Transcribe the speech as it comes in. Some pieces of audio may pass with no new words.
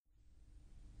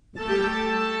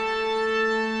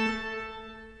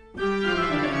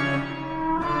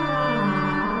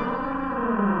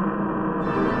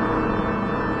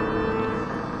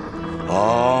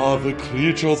the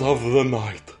creatures of the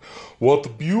night.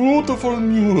 What beautiful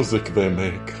music they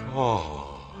make.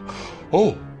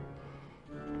 Oh,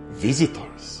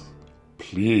 visitors,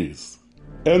 please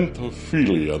enter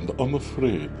freely and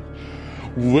unafraid.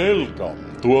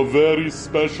 Welcome to a very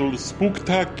special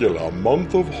spooktacular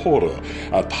month of horror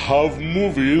at Have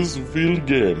Movies Field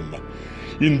Game.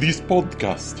 In this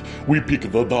podcast, we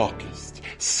pick the darkest,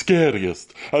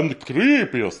 scariest, and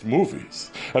creepiest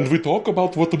movies, and we talk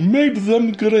about what made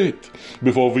them great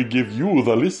before we give you,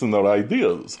 the listener,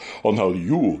 ideas on how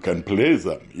you can play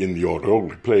them in your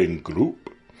role-playing group.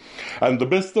 And the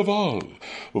best of all,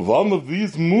 one of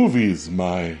these movies,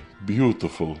 my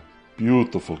beautiful,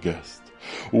 beautiful guest,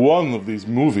 one of these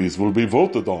movies will be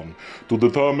voted on to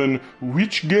determine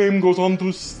which game goes on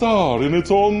to star in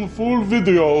its own full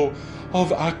video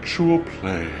of actual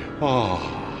play.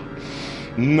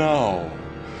 Now,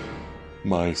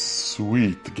 my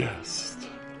sweet guest,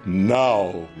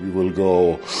 now we will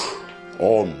go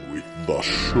on with the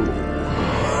show.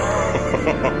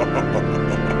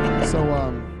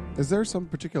 So, is there some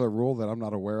particular rule that I'm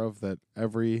not aware of that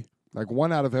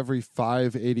one out of every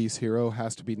 5 80s hero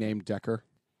has to be named Decker?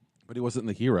 But he wasn't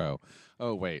the hero.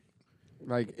 Oh, wait.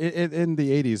 Like, in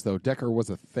the 80s, though, Decker was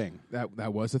a thing.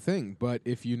 That was a thing. But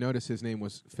if you notice, his name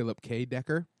was Philip K.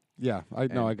 Decker. Yeah, I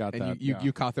got that. And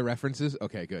you caught the references?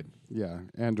 Okay, good. Yeah,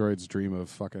 androids dream of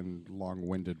fucking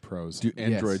long-winded prose. Do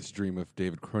androids dream of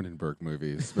David Cronenberg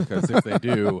movies? Because if they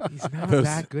do... He's not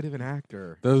that good of an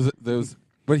actor.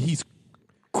 But he's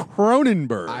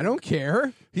Cronenberg. I don't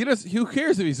care. Who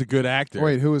cares if he's a good actor?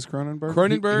 Wait, who is Cronenberg?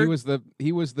 Cronenberg?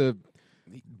 He was the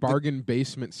bargain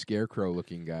basement scarecrow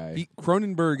looking guy.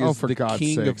 Cronenberg is the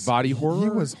king of body horror. He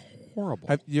was horrible.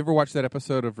 Have you ever watched that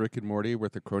episode of Rick and Morty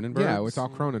with the Cronenbergs? Yeah, it's all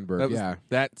Cronenberg.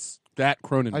 That's that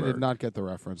Cronenberg. I did not get the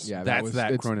reference. Yeah, that's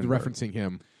it's Cronenberg. referencing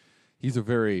him. He's a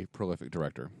very prolific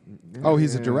director. Oh,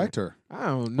 he's a director. I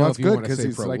don't know. Well, if that's you good want to because say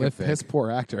he's prolific. like a piss poor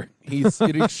actor. He's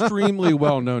an extremely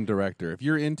well-known director. If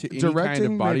you're into any kind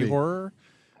Directing, of body maybe. horror,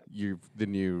 you're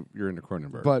into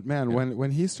Cronenberg. But man,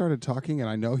 when he started talking, and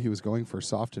I know he was going for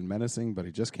soft and menacing, but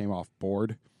he just came off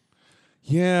bored.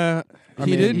 Yeah,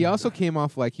 He did. He also came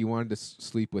off like he wanted to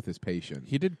sleep with his patient.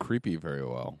 He did creepy very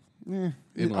well.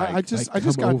 I just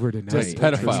come got over tonight.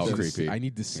 Pedophile creepy. I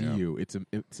need to see you.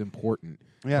 It's important.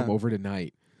 Yeah. Come over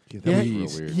tonight. That was real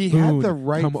Please. weird. He Boone, had the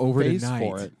right come over face tonight.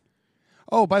 for it.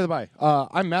 Oh, by the way,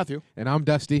 I'm Matthew, And I'm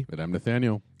Dusty. But I'm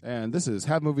Nathaniel. and this is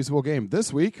Have Movies Will Game.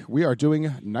 This week we are doing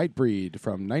Nightbreed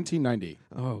from 1990.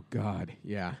 Oh God,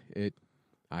 yeah.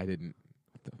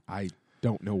 I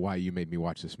don't know why you made me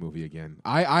watch this movie again.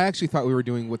 I actually thought we were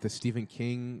doing with the Stephen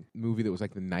King movie that was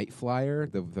like the Night Flyer,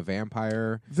 the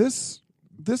vampire. This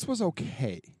was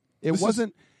okay. It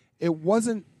wasn't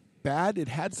bad. It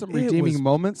had some redeeming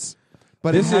moments,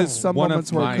 but it had some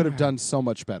moments where it could have done so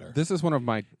much better. This is one of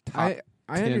my top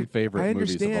 10 favorite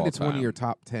movies of all understand it's one of time. your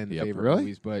top 10 favorite Really?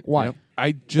 movies, but Why? Yep.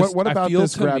 I just What about I feel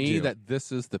this to grabbed me you? that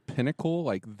this is the pinnacle.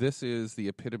 Like this is the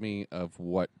epitome of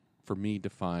what for me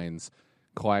defines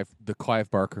the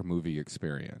Clive Barker movie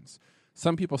experience.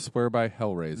 Some people swear by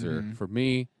Hellraiser. Mm-hmm. For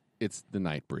me, it's the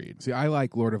Nightbreed. See, I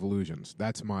like Lord of Illusions.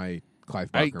 That's my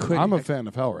Clive Barker. I'm a fan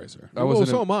of Hellraiser.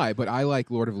 So am I, but I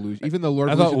like Lord of Illusions. Even though Lord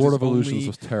I of thought Illusions Lord is of Illusions only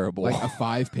was terrible. like a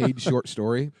 5-page short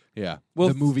story. Yeah. Well,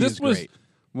 the movie this is was great.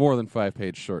 more than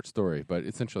 5-page short story, but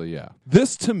essentially, yeah.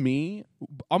 This to me,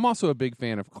 I'm also a big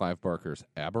fan of Clive Barker's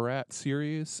Aberrat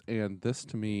series, and this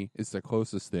to me is the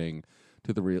closest thing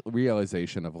to the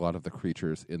realization of a lot of the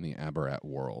creatures in the Aberrat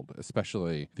world,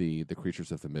 especially the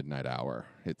creatures of the Midnight Hour.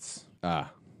 It's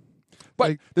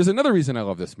But there's another reason I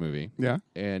love this movie. Yeah.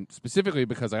 And specifically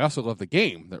because I also love the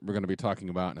game that we're going to be talking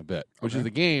about in a bit, which is the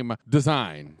game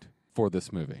designed for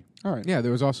this movie. All right. Yeah,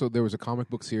 there was a comic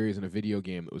book series and a video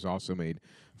game that was also made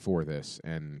for this,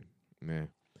 and meh.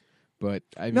 But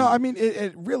I mean,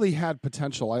 it really had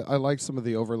potential. I liked some of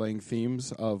the overlaying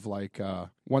themes of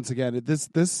once again,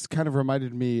 this kind of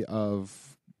reminded me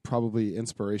of probably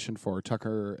inspiration for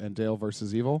Tucker and Dale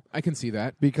versus Evil. I can see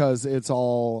that. Because it's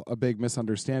all a big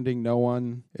misunderstanding. No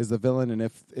one is the villain, and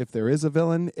if there is a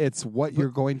villain, it's what you're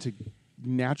going to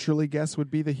naturally guess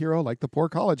would be the hero, like the poor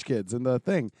college kids in the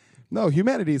thing. No,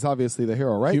 humanity is obviously the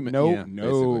hero, right?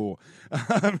 No.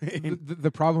 I mean,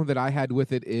 The problem that I had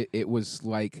with it was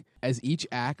like as each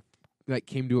act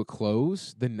came to a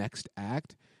close, the next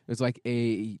act it was like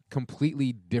a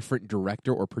completely different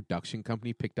director or production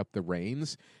company picked up the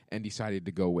reins and decided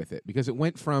to go with it, because it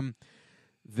went from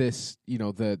this, the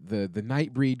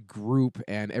Nightbreed group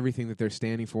and everything that they're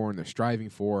standing for and they're striving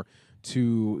for,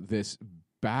 to this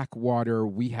backwater,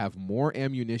 we have more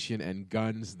ammunition and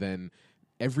guns than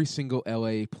every single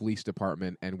LA police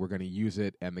department, and we're going to use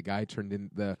it. And the guy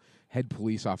the head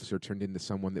police officer turned into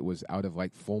someone that was out of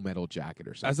like Full Metal Jacket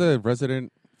or something. As a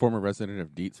former resident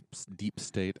of deep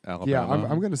state Alabama. Yeah,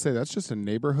 I'm going to say that's just a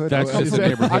neighborhood. That's just a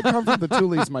neighborhood. I come from the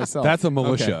Tules myself. That's a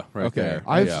militia right there.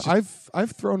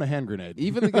 I've thrown a hand grenade.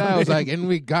 Even the guy was like, and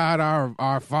we got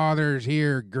our father's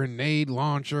here grenade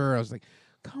launcher. I was like,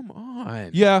 come on.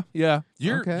 Yeah.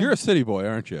 You're a city boy,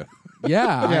 aren't you?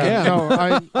 Yeah. No,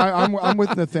 I'm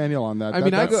with Nathaniel on that. I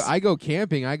mean, I go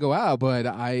camping, I go out, but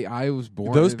I was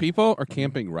born. Those people are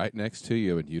camping right next to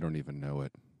you, and you don't even know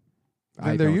it.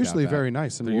 And they're usually very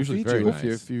nice, and They're will usually feed very you nice.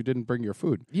 if you didn't bring your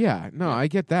food. Yeah, no, I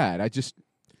get that. I just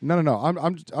No.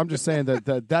 I'm just saying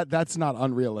that's not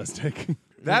unrealistic.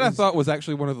 That I thought was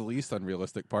actually one of the least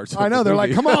unrealistic parts. I know of the they're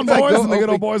movie. like, "Come on, boys!" and the good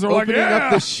old boys are like, opening "Yeah!"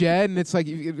 up the shed, and it's like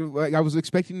I was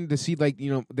expecting to see like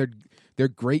their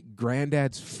great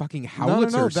granddad's fucking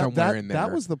howitzer somewhere in there.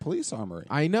 That was the police armory.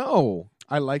 I know.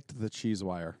 I liked the cheese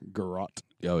wire garrote.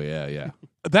 Oh yeah.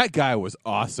 That guy was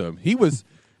awesome. He was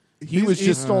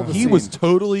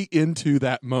totally into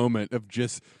that moment of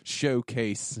just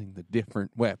showcasing the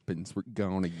different weapons we're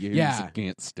going to use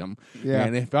against him. Yeah.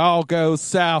 And if all goes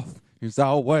south, there's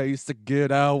always the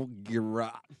good old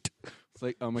garrote. It's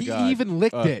like, oh my God. He even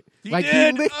licked it. He Like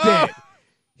did? he licked it.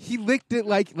 He licked it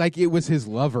like it was his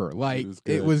lover. Like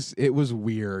It was it was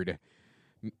weird.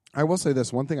 I will say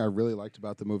this: one thing I really liked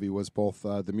about the movie was both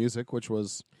the music, which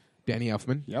was Danny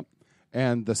Elfman. Yep.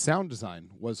 And the sound design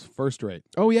was first rate.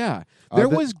 Oh yeah, there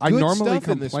was. I good normally stuff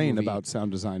in this complain movie. about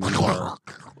sound design in horror.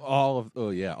 all of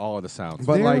the sounds.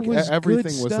 But there like was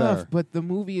everything good was stuff, there. but the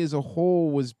movie as a whole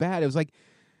was bad. It was like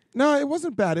No, it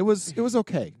wasn't bad. It was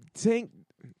okay. saying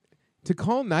to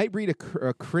call Nightbreed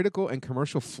a critical and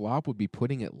commercial flop would be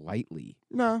putting it lightly.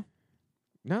 No,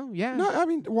 Yeah. I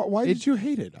mean, why did you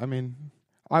hate it? I mean,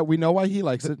 we know why he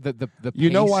likes it. The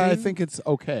You know why I pacing, think it's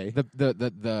okay.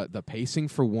 the pacing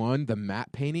for one, the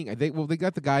matte painting. They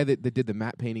got the guy that did the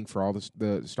matte painting for all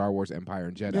the Star Wars Empire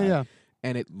and Jedi. Yeah.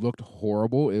 And it looked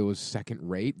horrible. It was second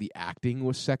rate. The acting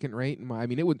was second rate.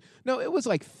 It was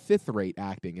like fifth rate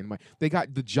acting. They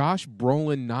got the Josh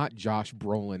Brolin, not Josh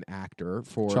Brolin actor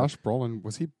for Josh Brolin,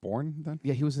 was he born then?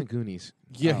 Yeah, he was in Goonies.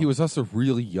 Yeah, he was also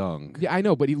really young. Yeah, I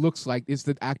know, but he looks like it's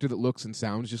the actor that looks and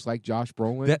sounds just like Josh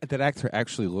Brolin. That actor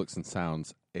actually looks and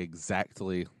sounds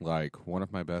exactly like one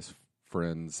of my best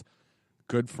friends,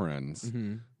 good friends.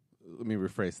 Mm-hmm. Let me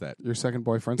rephrase that. Your second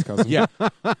boyfriend's cousin. Yeah.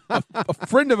 a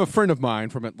friend of mine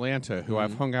from Atlanta who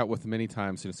I've hung out with many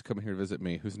times who's come here to visit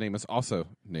me, whose name is also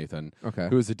Nathan, Okay.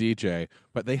 who is a DJ,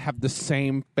 but they have the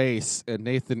same face. And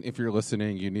Nathan, if you're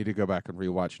listening, you need to go back and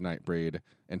rewatch Nightbreed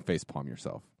and facepalm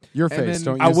yourself. Your And face. then-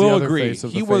 Don't I use will the other agree. face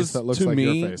of He the was, face that looks to like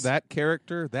me, your face. that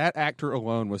character, that actor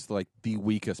alone was like the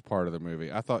weakest part of the movie.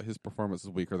 I thought his performance was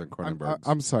weaker than Cronenberg's.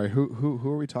 I'm sorry. Who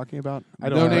are we talking about? I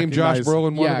No name Josh recognize-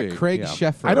 Brolin Yeah, wannabe. Craig Yeah.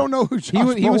 Sheffer. I don't know who Josh He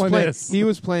was Brolin playing. is. He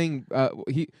was playing.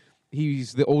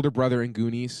 He's the older brother in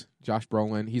Goonies. Josh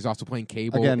Brolin. He's also playing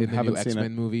Cable Again, in the haven't new seen X-Men it.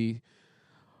 movie.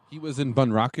 He was in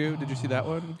Bunraku. Did you see that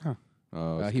one? Huh.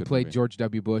 Oh, it's a He good played movie. George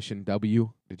W. Bush in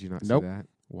W. Did you not Nope. see that?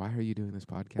 Why are you doing this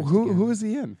podcast? Who again? is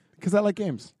he in? Because I like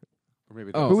games. Or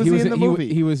maybe Oh, Who was he in the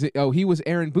movie? He was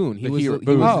Aaron Boone. He The was hero- he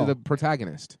Boone. was Oh. the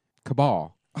protagonist.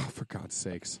 Cabal. Oh, for God's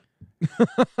sakes!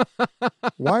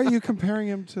 Why are you comparing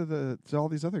him to all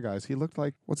these other guys? He looked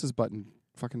like what's his button?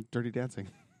 Fucking Dirty Dancing.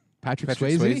 Patrick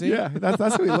Patrick Swayze. Swayze? Yeah,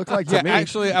 that's who he looked like to Yeah, me.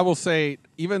 actually, I will say,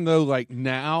 even though like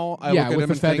now I Yeah, look with at him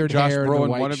the and think feathered Josh hair and the Brolin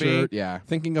white wannabe, shirt, yeah.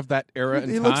 thinking of that era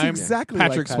He and looks time, exactly like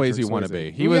Patrick Patrick Swayze Swayze.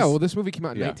 wannabe. He Yeah, was well, this movie came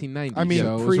out in Yeah. 1990. I mean,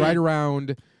 so it was pre- right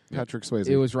around. Patrick Swayze.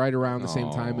 It was right around the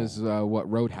same time as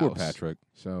Roadhouse. poor Patrick.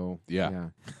 So Yeah.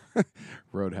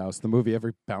 Roadhouse, the movie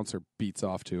every bouncer beats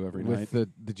off to every night.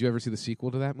 Did you ever see the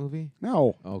sequel to that movie?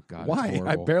 No. Oh God, Why? It's I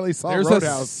horrible. barely saw There's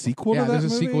Roadhouse. a sequel Yeah, to that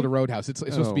there's a movie? sequel to Roadhouse. It's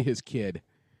supposed to be Oh. his kid.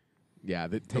 Yeah,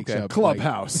 that takes Okay. up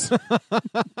Clubhouse.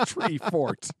 Tree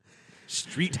Fort.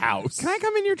 Street House. Can I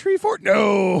come in your tree fort?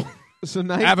 No. So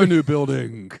Avenue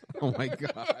Building. Oh my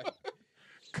God.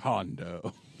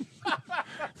 Condo.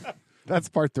 That's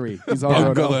part 3. He's all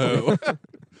wrote up. Bungalow.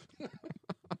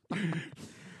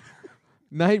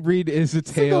 Nightbreed is a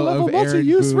tale Single-level of Aaron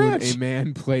multi-use Boone, ranch. a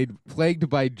man plagued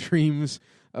by dreams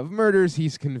of murders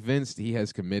he's convinced he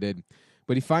has committed.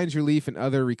 But he finds relief in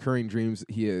other recurring dreams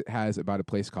he has about a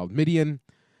place called Midian,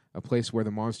 a place where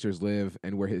the monsters live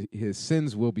and where his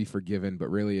sins will be forgiven, but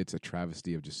really it's a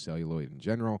travesty of just celluloid in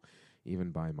general,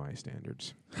 even by my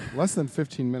standards. Less than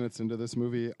 15 minutes into this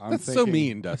movie, I'm That's thinking, so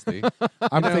mean, Dusty.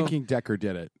 I'm thinking Decker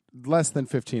did it. less than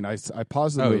 15. I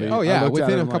paused the movie. yeah. Oh I yeah, looked at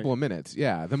within it, a I'm couple like, of minutes.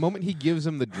 Yeah, the moment he gives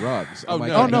him the drugs. Oh, I'm like,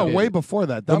 no, Oh he no, did way it. before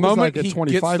that. The That was moment like at he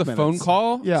 25 gets the minutes. phone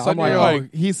call, Yeah, I'm suddenly like, you're oh,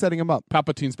 like, he's setting him up.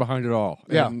 Palpatine's behind it all.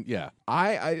 Yeah. And, yeah.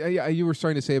 I you were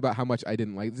starting to say about how much I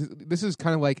didn't like this is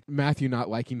kind of like Matthew not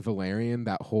liking Valerian,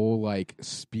 that whole like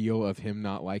spiel of him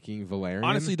not liking Valerian.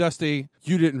 Honestly, Dusty,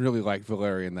 you didn't really like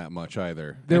Valerian that much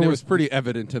either. There And it was- was pretty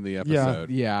evident in the episode.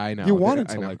 yeah, I know. You wanted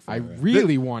I to know. like I Valerian.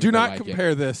 really wanted Do to not like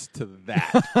compare this to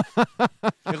that.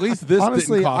 At least this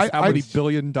Honestly, didn't cost how I- many $1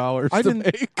 billion I to didn't.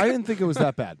 make. I didn't think it was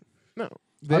that bad. No.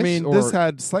 I mean, or- this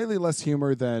had slightly less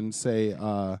humor than, say,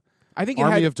 I think it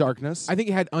Army had of Darkness. I think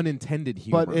it had unintended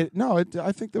humor. But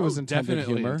I think there was intended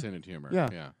Definitely humor. intended humor.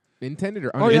 Yeah. intended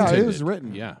or Oh yeah, unintended. it was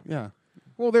written. Yeah. yeah.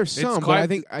 Well, there's some, but I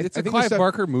think it's I a think Clive the stuff,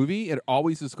 Barker movie. It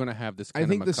always is going to have this kind I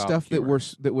think of the macabre stuff humor.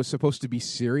 that was supposed to be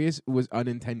serious was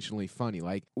unintentionally funny.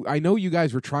 Like I know you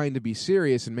guys were trying to be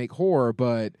serious and make horror,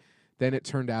 but then it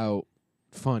turned out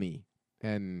funny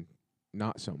and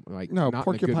not so like No, not in a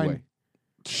Porcupine good way.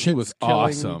 She was killing-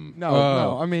 awesome. No, Oh.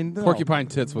 no. I mean, no. Porcupine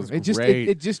Tits was It just great.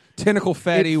 it just Tentacle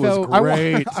Fatty it was felt-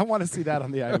 great. I want to see that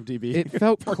on the IMDb. it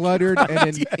felt cluttered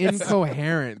and Yes.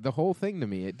 incoherent. The whole thing to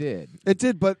me, it did. It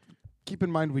did, but keep in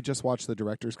mind we just watched the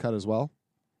director's cut as well.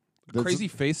 There's- Crazy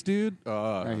face dude.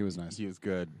 Yeah, he was nice. He was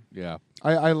good. Yeah.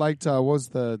 I liked what was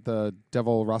the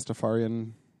devil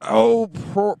Rastafarian. Oh,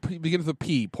 begins with a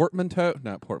P. Portmanteau,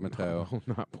 not portmanteau. Oh,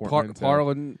 not Parlin.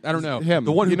 Portmanteau. I don't know Him.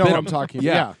 The one who You know bit what him. I'm talking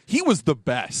Yeah. about. Yeah. He was the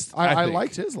best. I think.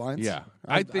 liked his lines. Yeah.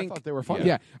 I think thought they were funny.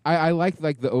 Yeah, I liked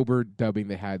like the overdubbing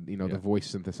they had, Yeah. the voice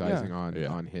synthesizing Yeah.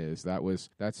 on his.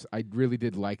 That's I really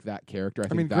did like that character. I I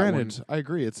think mean, that granted, one, I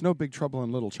agree. It's no Big Trouble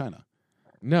in Little China.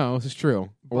 no, this is true.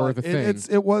 Or But the thing.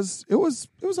 it was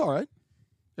all right.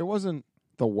 It wasn't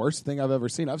the worst thing I've ever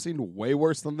seen. I've seen way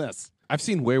worse than this. I've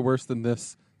seen way worse than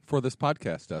this for this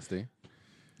podcast, Dusty.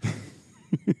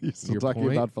 You're still Your talking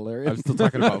point? about Valerian. I'm still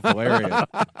talking about Valerian.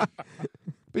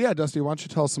 But yeah, Dusty, why don't you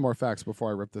tell us some more facts before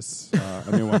I rip this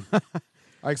a new one?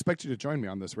 I expect you to join me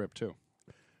on this rip too.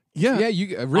 yeah,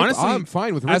 you rip, Honestly, I'm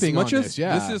fine with as ripping much on as this.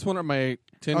 Yeah, this is one of my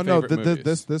 10 Oh no, favorite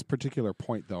movies. this particular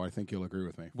point though, I think you'll agree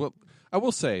with me. Well, I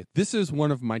will say this is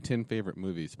one of my 10 favorite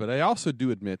movies, but I also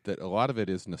do admit that a lot of it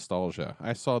is nostalgia.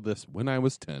 I saw this when I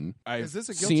was 10. I've Is this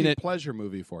a seen guilty it. pleasure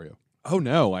movie for you? Oh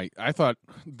no, I thought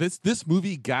this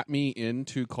movie got me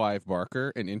into Clive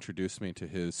Barker and introduced me to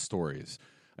his stories.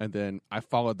 And then I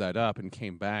followed that up and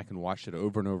came back and watched it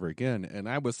over and over again, and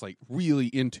I was like really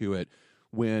into it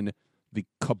when the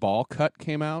Cabal cut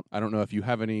came out. I don't know if you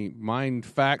have any mind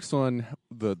facts on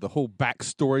the whole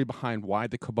backstory behind why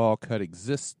the Cabal cut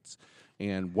exists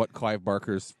and what Clive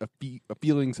Barker's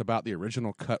feelings about the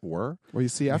original cut were. Well, you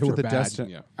see, They after were the bad.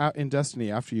 Destiny, Yeah. in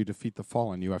Destiny, after you defeat the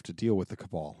Fallen, you have to deal with the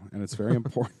Cabal, and it's very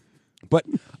important. But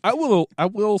I will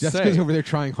Jessica's say over there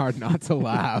trying hard not to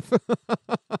laugh.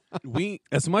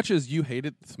 as much as you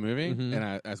hated this movie Mhm.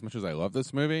 and as much as I love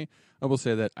this movie, I will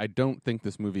say that I don't think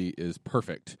this movie is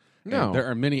perfect. No. And there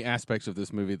are many aspects of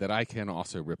this movie that I can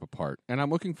also rip apart, and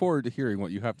I'm looking forward to hearing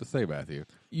what you have to say, Matthew.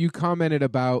 You commented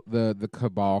about the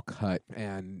Cabal cut,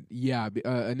 and yeah,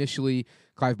 initially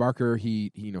Clive Barker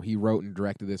he wrote and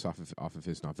directed this off of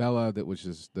his novella that was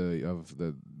just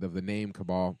the name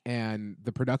Cabal, and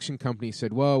the production company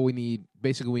said, well, we need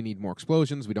more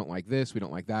explosions. We don't like this. We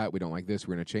don't like that. We don't like this.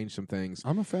 We're going to change some things.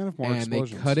 I'm a fan of more And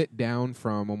explosions. they cut it down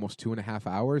from almost 2.5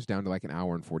 hours down to like an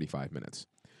hour and 45 minutes.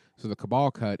 So the Cabal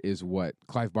cut is what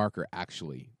Clive Barker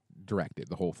actually directed,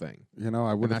 the whole thing. You know,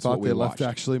 I would And have that's what thought we they left watched.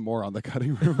 actually more on the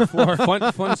cutting room floor.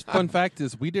 Fun fact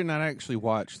is we did not actually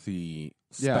watch the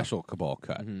Yeah. special Cabal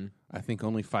cut. Mhm. I think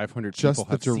only 500 Just people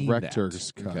the have seen that.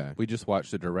 director's cut, Okay. We just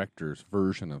watched the director's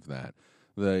version of that.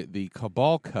 The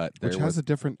Cabal cut, which there has was, a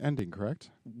different ending, correct?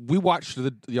 we watched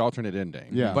the alternate ending.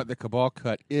 Yeah. But the Cabal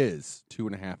cut is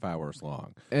 2.5 hours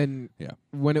long. And Yeah.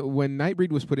 when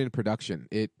Nightbreed was put into production,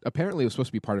 it apparently was supposed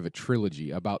to be part of a trilogy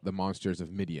about the monsters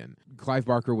of Midian. Clive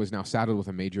Barker was now saddled with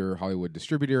a major Hollywood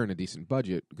distributor and a decent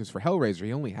budget, because for Hellraiser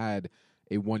he only had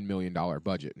a $1 million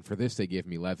budget, and for this they gave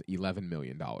him $11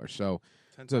 million. So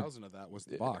 10,000 of that was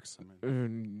the box. I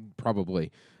mean,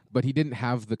 probably, but he didn't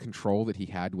have the control that he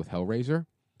had with Hellraiser.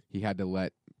 He had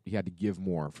to give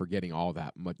more for getting all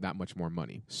that much more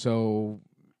money. So,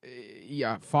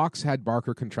 yeah, Fox had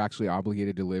Barker contractually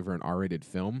obligated to deliver an R-rated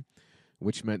film,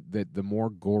 which meant that the more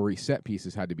gory set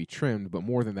pieces had to be trimmed. But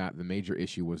more than that, the major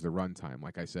issue was the runtime.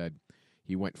 Like I said,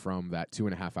 he went from that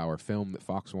 2.5 hour film that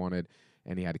Fox wanted,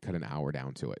 and he had to cut an hour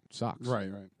down to it. Sucks. Right.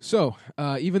 So,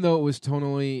 even though it was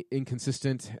tonally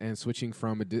inconsistent and switching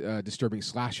from a disturbing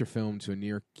slasher film to a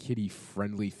near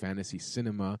kiddie-friendly fantasy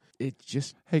cinema, it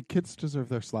just... Hey, kids deserve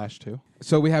their slash too.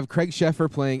 So we have Craig Sheffer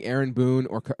playing Aaron Boone,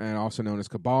 and also known as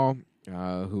Cabal,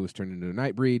 who was turned into a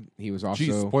Nightbreed. He was also...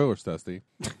 Geez, spoilers, Dusty.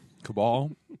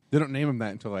 Cabal. They don't name him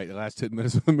that until like the last 10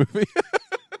 minutes of the movie.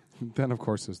 Then, of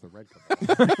course, there's the red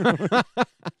Cabal.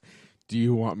 Do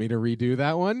you want me to redo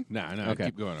that one? No, Okay.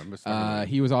 Keep going. I'm just talking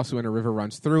He was also in A River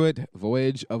Runs Through It,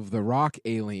 Voyage of the Rock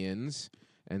Aliens,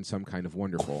 and Some Kind of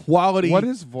Wonderful. quality. What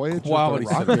is Voyage Quality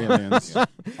of the Rock Aliens?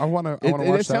 I want to watch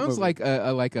It that sounds movie.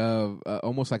 like a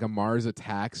almost like a Mars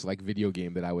Attacks like video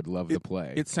game that I would love to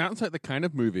play. It sounds like the kind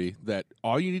of movie that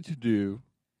all you need to do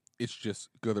is just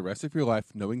go the rest of your life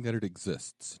knowing that it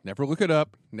exists. Never look it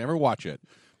up. Never watch it.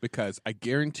 Because I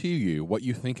guarantee you what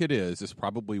you think it is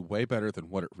probably way better than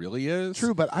what it really is.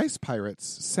 True, but Ice Pirates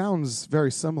sounds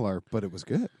very similar, but it was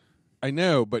good. I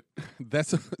know, but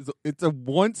it's a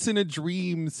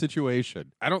once-in-a-dream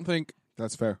situation. I don't think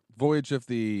That's fair. Voyage of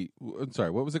the... I'm sorry,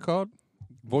 what was it called?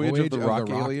 Voyage of the Rock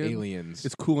Aliens.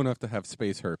 It's cool enough to have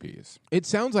space herpes. It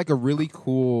sounds like a really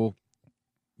cool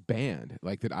band,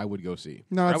 like that I would go see.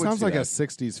 No, I it would sounds see like a that.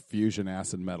 60s fusion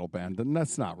acid metal band, and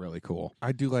that's not really cool.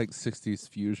 I do like 60s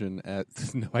fusion at...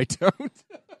 No, I don't.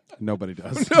 Nobody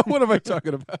does. No, what am I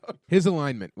talking about? His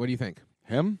alignment, what do you think?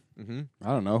 Him? Mm-hmm. I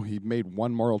don't know. He made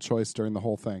one moral choice during the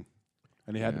whole thing,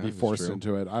 and he had to be that's forced true.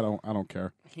 into it. I don't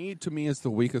care. He, to me, is the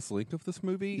weakest link of this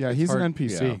movie. Yeah, It's he's hard- an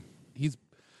NPC. Yeah.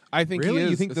 I think Really?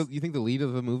 he is. You think the lead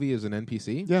of the movie is an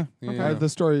NPC? Yeah. Yeah. The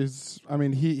story's. I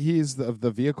mean, he's the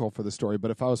vehicle for the story. But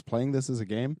if I was playing this as a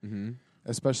game, Mm-hmm.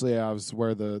 especially as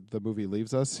where the movie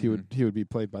leaves us, he would be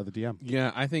played by the DM.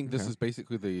 Yeah, I think this is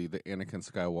basically the Anakin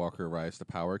Skywalker rise to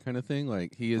power kind of thing.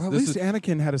 Like he is. Well, at this least is,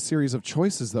 Anakin had a series of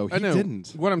choices, though. He I know. didn't.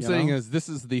 What I'm you saying know? is, this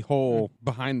is the whole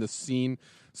behind the scene.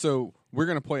 So we're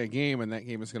going to play a game, and that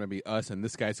game is going to be us, and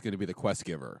this guy's going to be the quest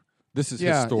giver. This is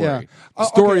his story. Yeah. The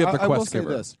story Okay, of the I will quest say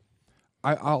giver. this.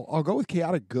 I'll go with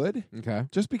chaotic good, Okay.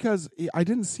 just because I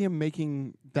didn't see him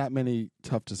making that many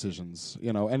tough decisions.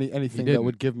 You know, anything didn't. that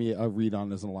would give me a read on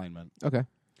his alignment. Okay.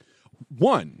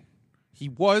 One, he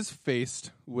was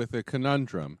faced with a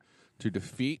conundrum to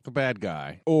defeat the bad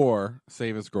guy or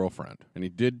save his girlfriend, and he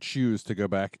did choose to go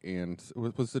back and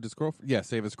was it his girlfriend? Yeah,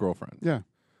 save his girlfriend. Yeah,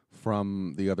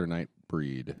 From the other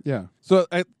Nightbreed. yeah. So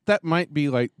that might be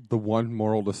like the one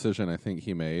moral decision I think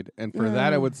he made, and for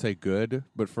that I would say good,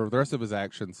 but for the rest of his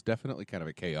actions, definitely kind of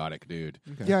a chaotic dude.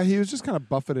 Okay. Yeah, he was just kind of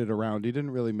buffeted around. He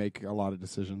didn't really make a lot of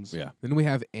decisions. Yeah. Then we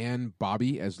have Anne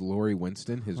Bobby as Lori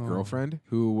Winston, his girlfriend,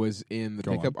 who was in The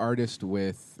Go Pickup Artist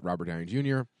with Robert Downey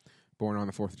Jr., Born on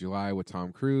the 4th of July with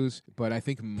Tom Cruise. But I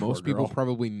think most people girl.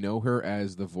 probably know her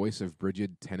as the voice of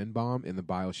Bridget Tenenbaum in the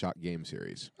BioShock game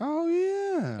series. Oh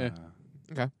yeah. Yeah.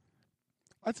 Okay.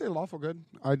 I'd say lawful good.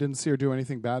 I didn't see her do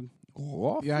anything bad.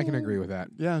 Yeah, I can agree with that.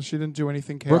 Yeah, she didn't do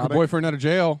anything Broke chaotic. a boyfriend out of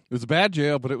jail. It was a bad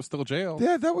jail, but it was still jail.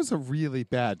 Yeah, that was a really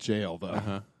bad jail, though.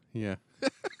 Uh-huh. Yeah.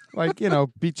 Like,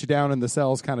 beat you down in the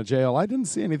cells kind of jail. I didn't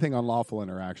see anything unlawful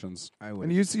interactions. I would.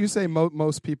 And you say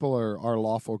most people are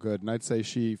lawful good, and I'd say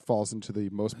she falls into the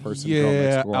most person girl Yeah,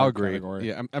 next door I'll agree. category.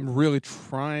 Yeah, I'm really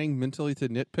trying mentally to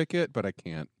nitpick it, but I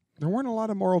can't. There weren't a lot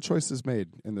of moral choices made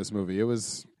in this movie. It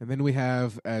was And then we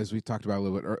have, as we talked about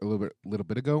a little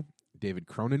bit ago, David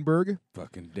Cronenberg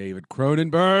Fucking David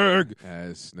Cronenberg.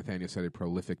 as Nathaniel said, a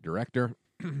prolific director.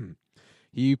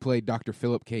 He played Dr.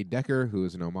 Philip K. Decker, who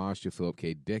is an homage to Philip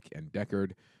K. Dick and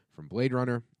Deckard from Blade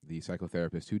Runner, the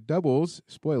psychotherapist who doubles,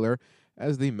 spoiler,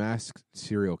 as the masked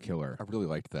serial killer. I really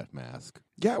liked that mask.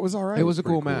 yeah, it was all right. It was a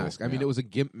pretty cool cool, mask. I mean, yeah. it was a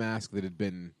gimp mask that had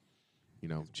been,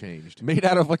 changed. Made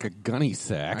out of like a gunny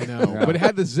sack. I know, but it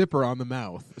had the zipper on the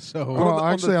mouth. So Oh,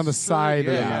 actually on the side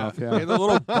of the Yeah. mouth. Yeah. And the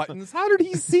little buttons. How did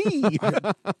he see?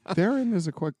 Therein is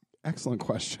a excellent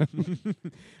question.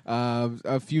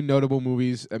 a few notable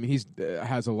movies. I mean, he's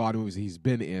has a lot of movies he's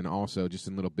been in also, just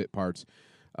in little bit parts.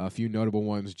 A few notable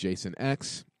ones: Jason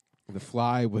X, The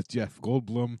Fly with Jeff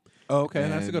Goldblum. Oh, okay,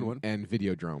 that's a good and- one. And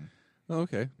Videodrome. Oh,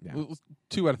 okay. Yeah. Well,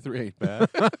 2 out of 3 ain't bad.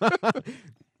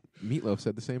 Meatloaf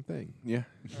said the same thing. Yeah.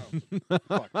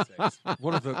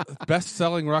 One of the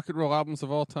best-selling rock and roll albums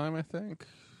of all time, I think.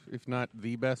 If not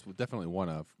the best, well, definitely one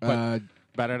of. But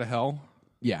Bat Out of Hell?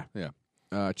 Yeah. Yeah.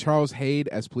 Charles Hayde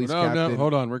as police captain. No,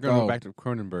 hold on. We're going to Oh. go back to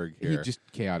Cronenberg He here. just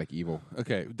chaotic evil.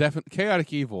 Okay,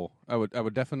 chaotic evil. I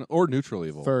would definitely, or neutral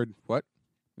evil. Third. What?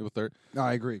 It was third. No,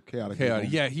 I agree. Chaotic. Chaotic.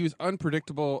 evil. Yeah, he was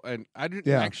unpredictable, and I didn't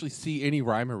Yeah. actually see any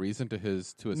rhyme or reason to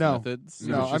his No. methods.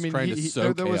 He No, was just I mean, trying to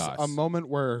sow there was chaos. a moment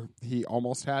where he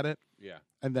almost had it, Yeah.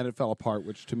 and then it fell apart,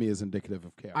 which to me is indicative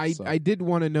of chaos. I did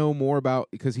want to know more about,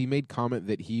 because he made comment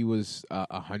that he was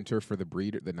a hunter for the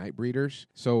Nightbreeders.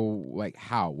 So like,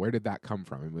 where did that come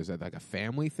from? And was that like a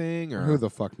family thing, or who the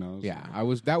fuck knows? Yeah,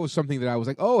 that was something that I was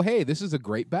like, oh hey, this is a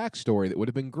great backstory that would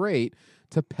have been great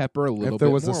to pepper a little. If there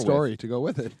bit was a more story with. to go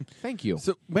with it. Thank you.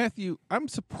 So Matthew, I'm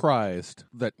surprised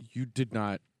that you did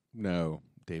not know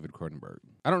David Cronenberg.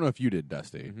 I don't know if you did,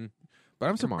 Dusty, but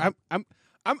I'm surprised.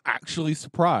 I'm actually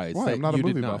surprised. Why? That I'm not a you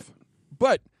movie did not. buff.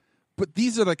 But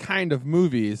these are the kind of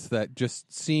movies that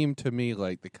just seem to me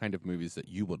like the kind of movies that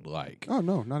you would like. Oh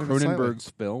no, not even slightly. Cronenberg's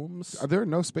films. There are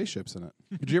no spaceships in it.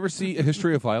 Did you ever see A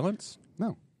History of Violence?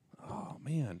 No. Oh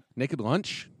man, Naked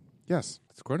Lunch. Yes.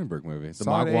 It's a Cronenberg movie. The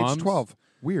Saw it at age Mogwams. 12.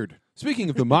 Weird. Speaking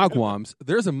of the Mogwams,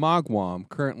 there's a Mogwam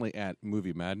currently at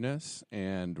Movie Madness,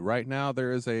 and right now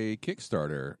there is a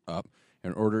Kickstarter up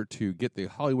in order to get the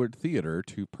Hollywood Theater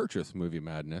to purchase Movie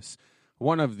Madness,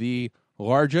 one of the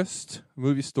largest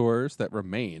movie stores that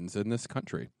remains in this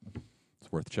country.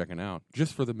 It's worth checking out,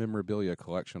 just for the memorabilia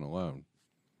collection alone.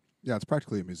 Yeah, it's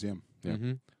practically a museum. Yeah.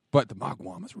 But the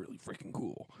Mogwam is really freaking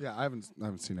cool. Yeah, I haven't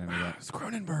seen any of that. It's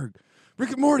Cronenberg.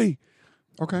 Rick and Morty.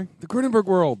 Okay, The Cronenberg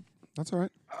world. that's all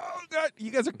right. Oh, God,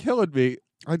 you guys are killing me.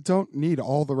 I don't need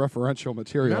all the referential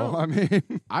material. No. I mean,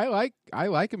 I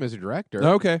like him as a director.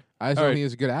 Okay. I just All don't right. think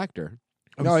he's a good actor.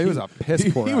 no, he was a piss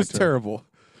poor He was actor. terrible.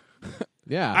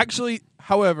 Yeah, Actually,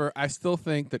 however, I still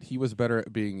think that he was better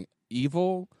at being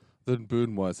evil than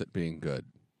Boone was at being good.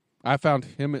 I found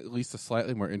him at least a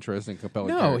slightly more interesting,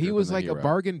 compelling no, character he was than the like a hero.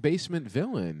 bargain basement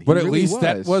villain. But He at really least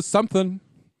that was something.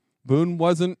 Boone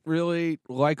wasn't really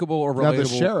likable or relatable. Now the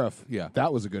sheriff. Yeah.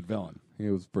 that was a good villain. He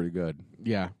was pretty good.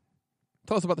 Yeah.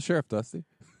 Tell us about the sheriff, Dusty.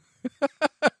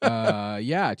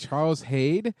 Yeah, Charles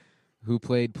Hayde, who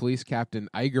played Police Captain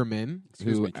Eigerman.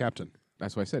 Excuse who, me, Captain.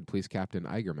 That's why I said Police Captain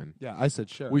Eigerman. Yeah, I said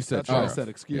sheriff. We said That's why sheriff. I said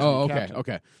excuse Oh, me, okay, Captain.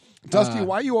 okay. Dusty,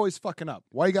 why are you always fucking up?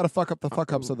 Why you got to fuck up the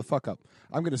fuck ups of the fuck up?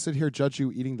 I'm going to sit here judge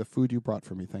you eating the food you brought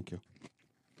for me. Thank you.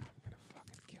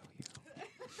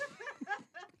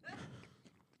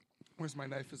 Where's my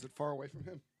knife? Is it far away from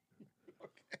him?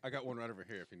 I got one right over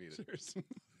here if you need it. Cheers.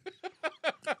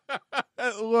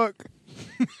 Look.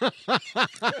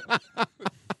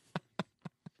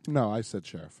 No, I said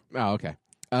sheriff. Oh, okay.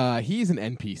 He's an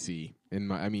NPC.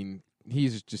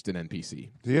 He's just an NPC.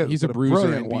 He is, He's a but a bruiser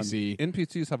brilliant one. NPC.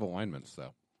 NPCs have alignments,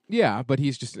 though. Yeah, but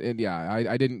he's just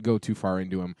I didn't go too far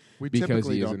into him. We because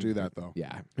typically he is don't an- do that, though.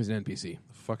 Yeah, he's an NPC.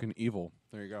 Fucking evil.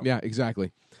 There you go. Yeah,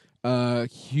 exactly.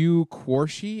 Hugh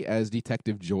Quarshie as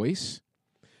Detective Joyce.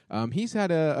 He's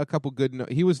had a couple good.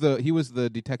 He was the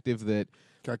detective that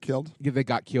Got killed?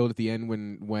 got killed at the end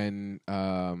when His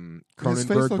face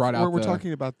Cronenberg looked- brought out. We're the,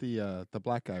 talking about the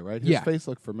black guy, right? His Yeah. face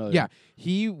looked familiar. Yeah,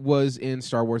 he was in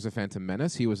Star Wars: The Phantom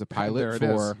Menace. He was a pilot There it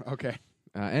for. is. Okay.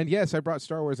 And yes, I brought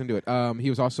Star Wars into it. He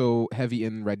was also heavy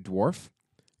in Red Dwarf,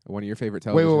 one of your favorite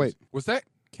televisions. Wait. Was that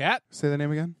Cat? Say the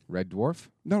name again? Red Dwarf.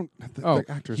 No, the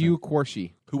actor's Hugh name.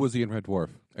 Quarshie. Who was he in Red Dwarf?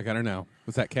 I gotta know.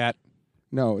 Was that Cat?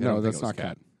 No, I don't think that's it was not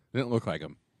Cat. Didn't look like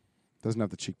him. Doesn't have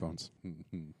the cheekbones.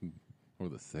 Or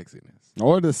the sexiness.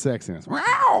 Or the sexiness.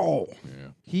 Wow! Yeah.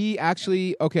 He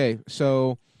actually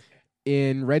so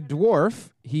in Red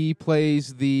Dwarf he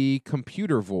plays the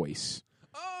computer voice.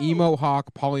 Emo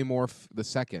Hawk Polymorph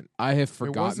II. I have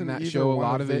forgotten wasn't that either show, a one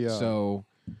lot of of it, the, so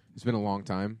it's been a long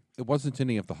time. It wasn't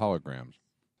any of the holograms.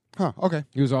 Huh, okay.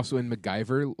 He was also in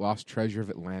MacGyver, Lost Treasure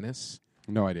of Atlantis,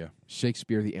 No idea.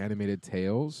 Shakespeare the Animated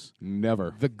Tales,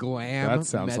 Never. The Glam That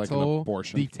sounds like an Metal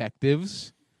abortion.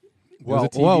 Detectives. Whoa, a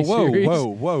TV series.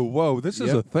 whoa. This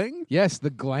is Yep. a thing? Yes, The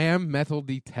Glam Metal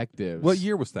Detectives. What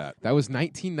year was that? That was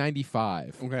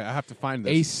 1995. Okay, I have to find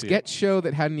this. A to see it. sketch show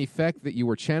that had an effect that you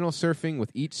were channel surfing, with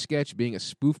each sketch being a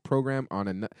spoof program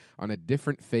on a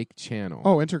different fake channel.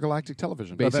 Oh, intergalactic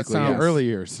television. Basically, that sounds yes. early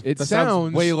years. It That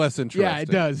sounds way less interesting. Yeah, it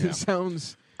does. Yeah. It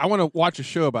sounds I want to watch a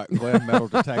show about glam metal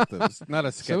detectives, not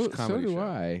a sketch so. comedy So do show.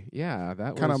 I. Yeah,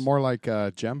 that Kind of was more like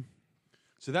Gem.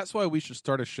 So that's why we should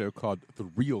start a show called The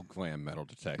Real Glam Metal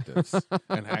Detectives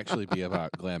and actually be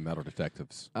about glam metal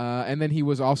detectives. And then he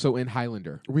was also in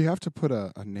Highlander, We have to put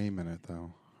a name in it,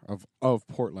 though, of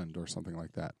Portland or something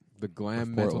like that. the Glam Of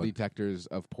Metal Portland. Detectors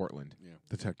of Portland.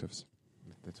 Detectives.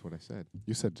 That's what I said.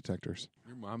 You said detectors.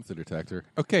 Your mom's a detector.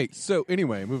 Okay, so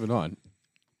anyway, moving on.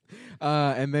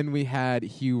 And then we had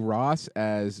Hugh Ross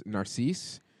as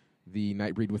Narcisse, the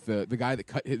Nightbreed with the guy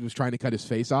that was trying to cut his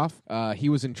face off. He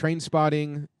was in Train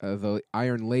Spotting, The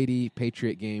Iron Lady,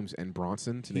 Patriot Games, and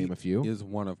Bronson, to name a few. He is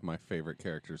one of my favorite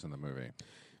characters in the movie.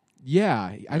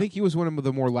 Yeah, I think he was one of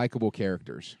the more likable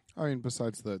characters. I mean,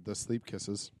 besides the sleep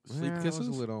kisses. Sleep It kisses? was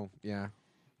a little, yeah.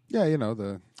 Yeah,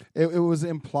 it was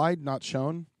implied, not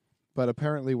shown, but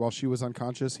apparently while she was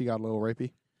unconscious, he got a little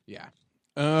rapey. Yeah.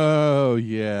 Oh,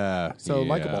 yeah. So yeah.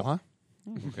 likable, huh?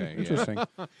 Okay, Interesting.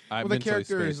 I the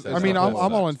character is- I mean, I'm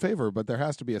all in favor, but there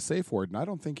has to be a safe word, and I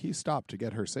don't think he stopped to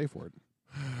get her safe word.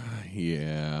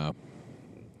 Yeah.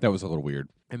 That was a little weird.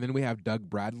 And then we have Doug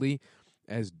Bradley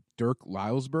as Dirk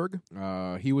Lylesburg.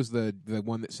 He was the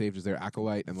one that saved as their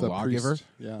acolyte and the lawgiver. priest,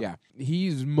 yeah. Yeah.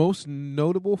 He's most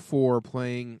notable for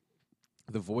playing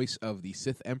the voice of the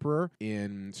Sith Emperor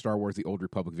in Star Wars The Old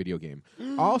Republic video game.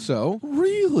 Also,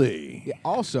 Really?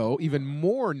 also, even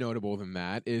more notable than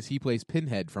that is he plays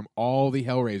Pinhead from all the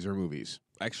Hellraiser movies.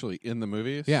 Actually, in the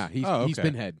movies? Yeah, he's okay.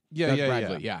 Pinhead. Yeah, Doug yeah,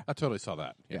 Bradley, yeah. I totally saw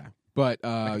that. Yeah. But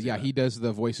can see that. he does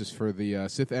the voices for the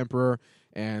Sith Emperor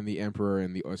and the Emperor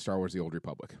in the Star Wars The Old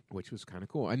Republic, which was kind of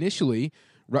cool. Initially,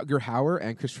 Rutger Hauer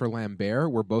and Christopher Lambert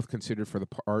were both considered for the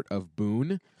part of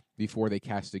Boone before they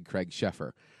casted Craig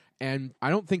Sheffer. And I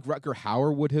don't think Rutger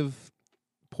Hauer would have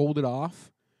pulled it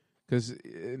off because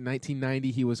in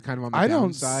 1990 he was kind of on the downside.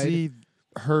 I don't see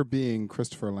her being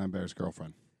Christopher Lambert's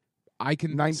girlfriend. I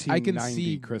can 1990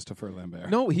 see Christopher Lambert.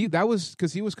 No, that was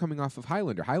because he was coming off of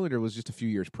Highlander. Highlander was just a few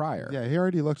years prior. Yeah, he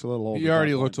already looked a little old. He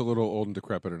already looked a little old and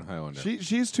decrepit in Highlander.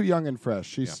 She's too young and fresh.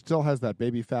 She still has that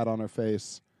baby fat on her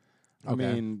face. I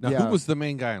Okay. mean, Now, yeah. who was the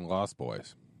main guy in Lost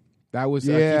Boys? That was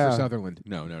Yeah. Kiefer Sutherland.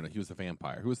 No. He was the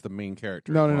vampire. Who was the main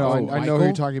character? No. in Lost I Boys? know who Michael?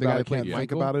 you're talking The guy about. I that played can't think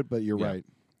Michael? about it, but you're Yeah. right.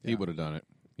 He would have done it.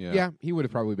 Yeah. Yeah, he would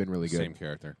have probably been really good. Same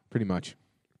character. Pretty much.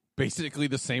 Basically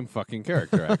the same fucking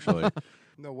character, actually.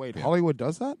 No, wait. Hollywood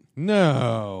does that?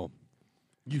 No.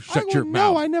 You shut I your wouldn't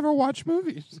mouth. know. I never watch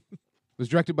movies. It was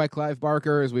directed by Clive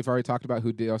Barker, as we've already talked about,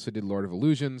 who also did Lord of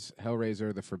Illusions,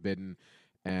 Hellraiser, The Forbidden,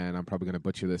 and I'm probably going to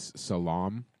butcher this,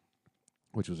 Salam,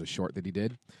 which was a short that he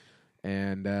did.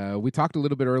 And we talked a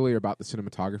little bit earlier about the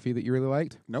cinematography that you really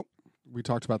liked. Nope. We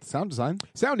talked about the sound design.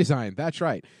 Sound design, that's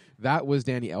right. That was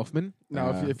Danny Elfman.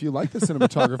 Now, if you like the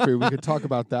cinematography, we could talk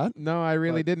about that. No, I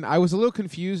really didn't. I was a little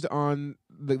confused on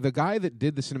the guy that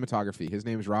did the cinematography. His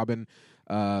name is Robin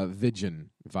Vidigan.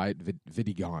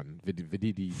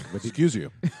 Excuse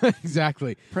you.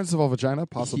 Exactly. Principal Vagina,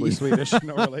 possibly Swedish,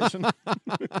 no relation.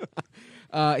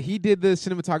 He did the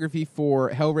cinematography for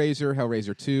Hellraiser,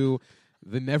 Hellraiser 2,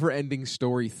 The Never-Ending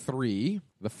Story 3,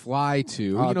 The Fly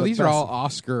 2. These are all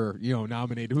Oscar,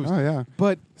 nominated movies. Oh, yeah.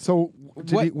 But So,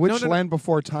 What? which No. Land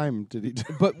Before Time did he do?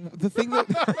 but the thing that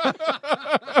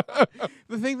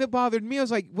the thing that bothered me, I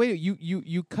was like, wait,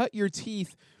 you cut your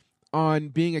teeth on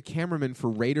being a cameraman for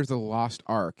Raiders of the Lost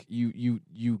Ark. You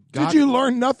got Did you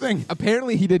learn nothing?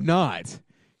 Apparently he did not.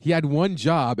 He had one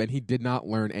job and he did not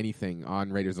learn anything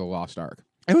on Raiders of the Lost Ark.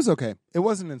 It was okay. It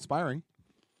wasn't inspiring.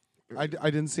 I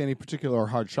didn't see any particular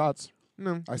hard shots.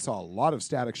 No. I saw a lot of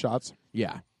static shots,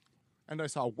 Yeah. and I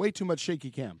saw way too much shaky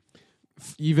cam.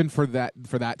 Even for that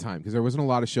time, because there wasn't a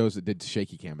lot of shows that did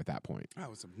shaky cam at that point. That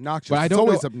was obnoxious. But I It's don't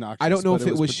always know. obnoxious. I don't know but if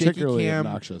it was shaky particularly cam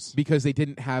obnoxious. because they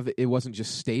didn't have it wasn't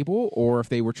just stable, or if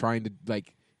they were trying to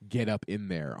get up in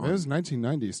there. It was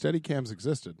 1990. Steady cams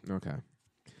existed. Okay.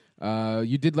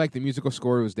 You did like the musical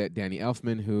score. It was that Danny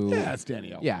Elfman, who it's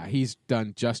Danny Elfman. yeah, he's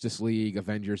done Justice League,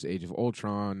 Avengers: Age of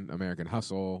Ultron, American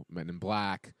Hustle, Men in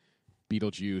Black,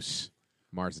 Beetlejuice,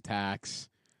 Mars Attacks,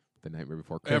 The Nightmare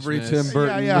Before Christmas. Every Tim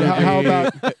Burton Yeah. movie. How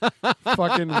about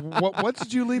fucking what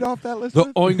did you lead off that list The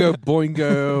with? Oingo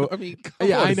Boingo. I mean, come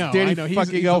Yeah, on, I it's know. Danny I know. He's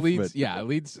fucking the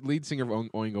Elfman. lead singer of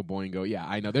Oingo Boingo. Yeah,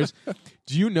 I know. There's.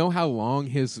 Do you know how long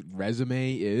his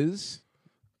resume is?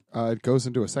 It goes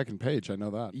into a second page. I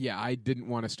know that. Yeah, I didn't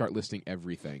want to start listing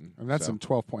everything. And that's so. in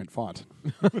 12-point font.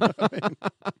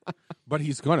 But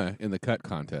he's gonna in the cut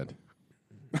content.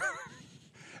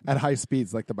 At high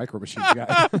speeds, like the Micro Machines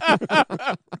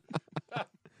guy.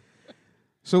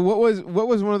 So what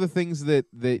was one of the things that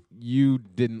you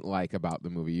didn't like about the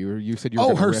movie? You said you were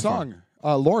gonna her riff on-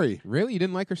 song, Lori. Really, you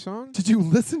didn't like her song? Did you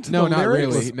listen to No, the not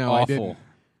lyrics? really. No, I didn't.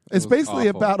 It's It was basically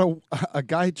awful. about a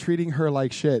guy treating her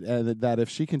like shit, and that if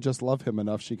she can just love him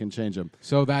enough, she can change him.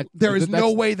 So that There is that's-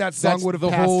 no way that song that's would have the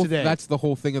passed whole, today. That's the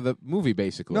whole thing of the movie,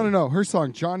 basically. No. Her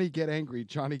song, Johnny Get Angry,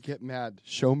 Johnny Get Mad,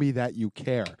 Show Me That You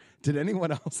Care. Did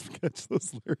anyone else catch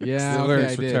those lyrics? Yeah, The okay,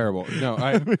 lyrics I were did. terrible. No,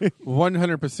 I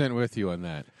 100% with you on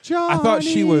that. Johnny, I thought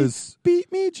she was.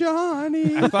 Beat me, Johnny.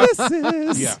 thought- This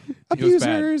is Yeah, it was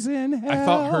bad. abusers in hell. I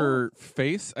thought her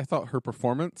face. I thought her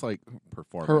performance.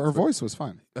 her voice was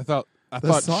fine. I thought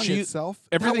The song she. itself,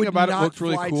 everything that would about it not looked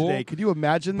really fly cool. Today. Could you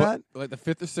imagine that? But, like the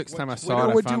fifth or sixth time I Twitter saw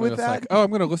it, I would do finally with was like, that? "Oh, I'm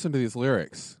going to listen to these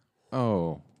lyrics."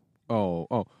 Oh,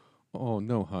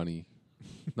 no, honey,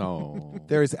 no.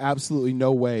 There is absolutely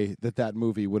no way that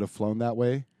movie would have flown that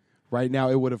way. Right now,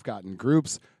 it would have gotten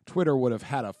groups. Twitter would have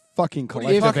had a fucking What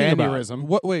are you collective talking about? aneurysm.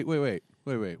 What? Wait.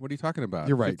 What are you talking about?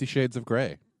 You're right. 50 Shades of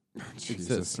Grey.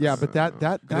 Jesus. Yeah, but that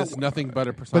It's nothing but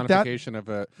a personification of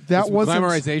a that wasn't-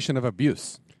 glamorization of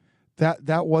abuse.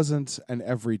 that wasn't an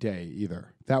everyday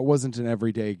either. That wasn't an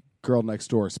everyday Girl Next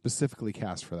Door specifically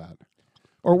cast for that.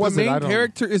 Or was The it? I main don't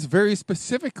character is very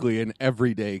specifically an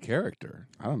everyday character.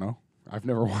 I don't know. I've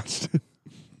never watched it.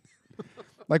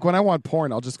 Like when I want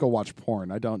porn, I'll just go watch porn.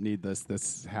 I don't need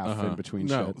this half in between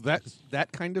No, shit.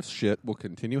 that kind of shit will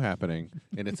continue happening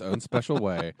in its own special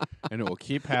way, and it will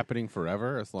keep happening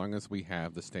forever as long as we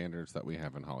have the standards that we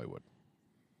have in Hollywood.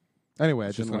 Anyway, I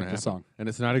It's just didn't gonna like the happen. song. And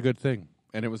it's not a good thing.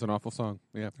 And it was an awful song.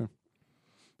 Yeah.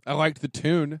 I liked the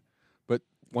tune, but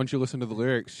once you listen to the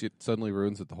lyrics, it suddenly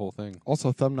ruins it the whole thing.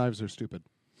 Also, thumb knives are stupid.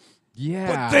 Yeah.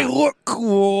 But they look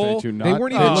cool. They do not. They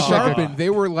weren't they even look like sharpened. They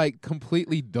were like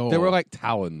completely dull. They were like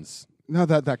talons. no,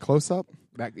 that close up.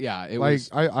 it Like was.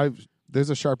 I there's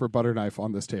a sharper butter knife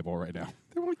on this table right now.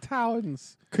 They were like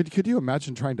talons. Could you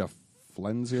imagine trying to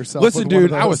flens yourself? Listen, with one of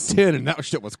dude, I was those? 10 and that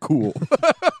shit was cool.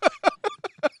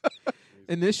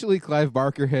 Initially, Clive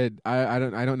Barker had. I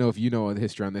don't know if you know the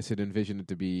history on this. Had envisioned it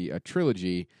to be a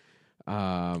trilogy.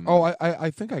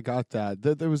 I think I got that.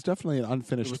 There was definitely an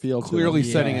unfinished feel. Clearly to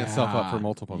it. setting itself up for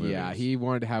multiple movies. Yeah, he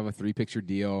wanted to have a 3-picture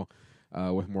deal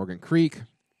with Morgan Creek,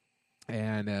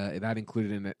 and that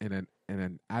included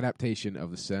an adaptation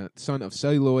of the Son of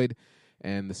Celluloid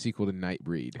and the sequel to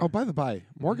Nightbreed. Oh, by the by,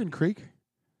 Morgan Creek.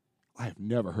 I have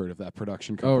never heard of that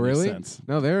production company. Oh, really? Since.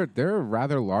 No, they're a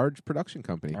rather large production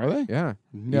company. Are they? Yeah,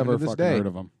 Never Even to this fucking day. heard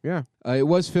of them. Yeah, it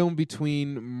was filmed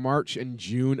between March and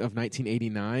June of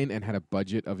 1989 and had a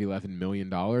budget of $11 million,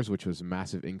 which was a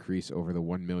massive increase over the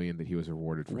 $1 million that he was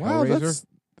awarded for Wow, Hellraiser. that's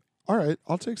all right.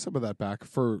 I'll take some of that back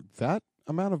for that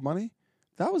amount of money.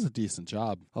 That was a decent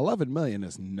job. $11 million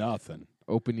is nothing.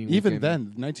 Opening Even weekend.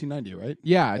 then, 1990, right?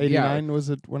 Yeah, 89 was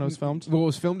it when it was filmed? Well, it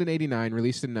was filmed in 89,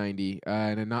 released in 90,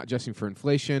 and then not adjusting for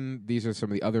inflation, these are some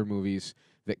of the other movies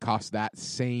that cost that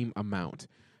same amount.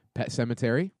 Pet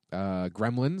Sematary,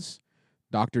 Gremlins,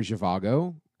 Dr.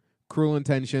 Zhivago, Cruel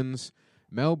Intentions,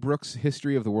 Mel Brooks'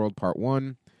 History of the World Part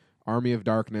 1, Army of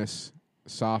Darkness,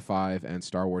 Saw 5, and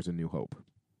Star Wars A New Hope.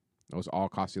 Those all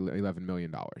cost $11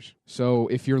 million. So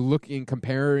if you're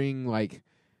comparing like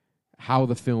how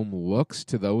the film looks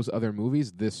to those other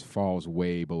movies, this falls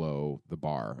way below the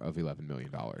bar of $11 million.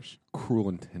 Cruel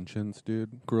Intentions,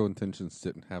 dude. Cruel Intentions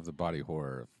didn't have the body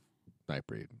horror of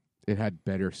Nightbreed. It had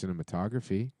better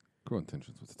cinematography, Cruel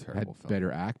Intentions was a had terrible film.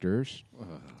 better actors.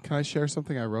 Can I share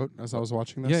something I wrote as I was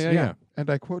watching this? Yeah. And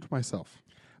I quote myself.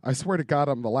 I swear to God,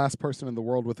 I'm the last person in the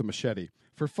world with a machete.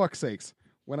 For fuck's sakes,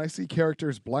 when I see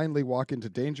characters blindly walk into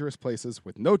dangerous places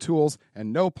with no tools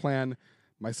and no plan,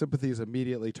 my sympathies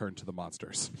immediately turn to the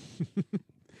monsters.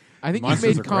 I think Monsters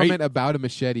you are made comment great. about a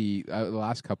machete the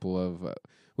last couple of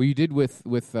well, you did with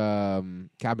Cabin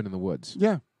in the Woods.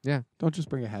 Yeah. Yeah. Don't just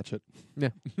bring a hatchet. Yeah.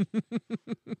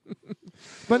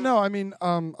 But no, I mean,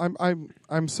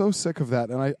 I'm so sick of that,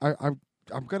 and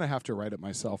I'm gonna have to write it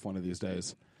myself one of these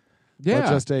days. Yeah. But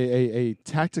just a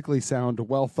tactically sound,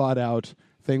 well thought out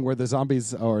thing where the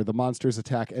zombies or the monsters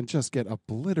attack and just get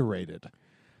obliterated.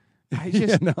 I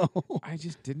just You know? I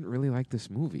just didn't really like this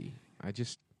movie.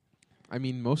 I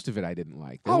mean, most of it I didn't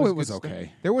like. Oh, it good was stuff.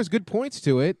 okay. There was good points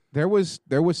to it. There was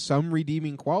some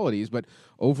redeeming qualities, but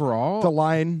overall, The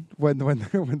line when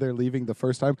they're leaving the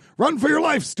first time, "Run for your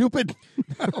life, stupid!"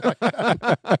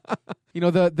 you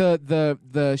know, the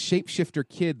shapeshifter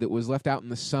kid that was left out in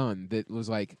the sun that was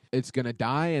like, it's gonna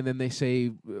die, and then they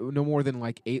say no more than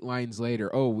like 8 lines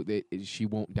later, oh, she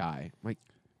won't die. I'm like,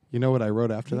 You know what I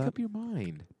wrote after make that? up your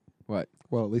mind. What?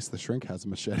 Well, at least the shrink has a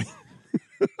machete.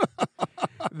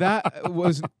 That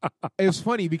was it was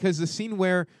funny because the scene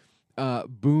where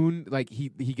Boone like he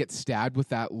gets stabbed with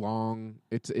that long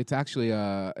it's actually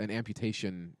an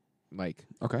amputation like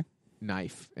Okay.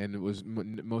 knife, and it was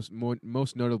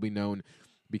most notably known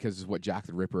because it's what Jack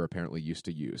the Ripper apparently used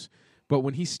to use. But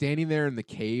when he's standing there in the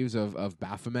caves of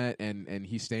Baphomet and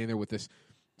he's standing there with this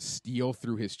steel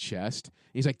through his chest,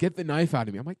 he's like, "Get the knife out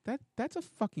of me." I'm like, that's a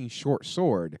fucking short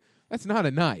sword. That's not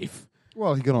a knife.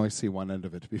 Well, he can only see one end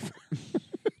of it, to be fair.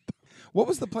 What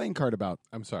was the playing card about?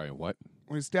 I'm sorry, what?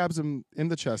 When he stabs him in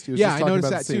the chest, he was Yeah, just I talking noticed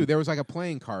about that the too. scene. There was like a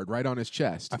playing card right on his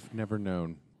chest. I've never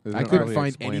known. They I don't couldn't really find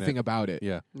explain anything it. about it.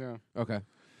 Yeah. Yeah. Okay.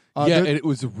 Yeah, there- and it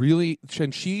was really...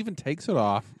 And she even takes it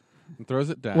off and throws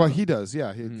it down. Well, he does.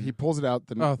 Yeah, he pulls it out.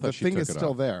 Oh, I The thought she thing took is it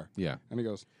still off. there, Yeah. and he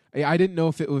goes, Yeah, I didn't know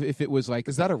if it was like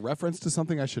 "Is that a reference to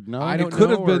something I should know?" I It don't could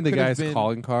know, have or been it the could have guy's been-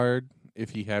 calling card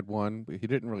if he had one, but he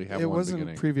didn't really have It one wasn't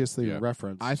beginning. previously Yeah.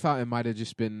 referenced. I thought it might have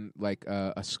just been like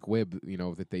a squib, you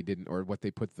know, that they didn't, or what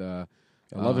they put the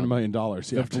 $11 million. You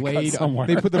The have to cut blade. somewhere.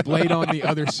 They put the blade on the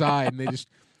other side, and they just.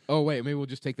 Oh wait, maybe we'll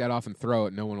just take that off and throw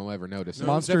it. No one will ever notice. No,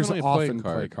 Monsters definitely a playing often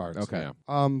play card. cards. Okay.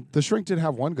 Yeah. The Shrink did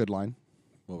have one good line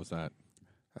What was that?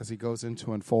 as he goes in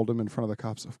to unfold him in front of the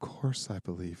cops. Of course, I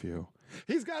believe you.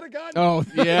 He's got a gun. Oh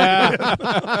yeah,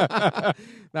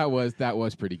 that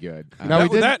was pretty good. No, that, he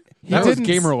didn't. that, he that was didn't-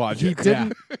 gamer logic. He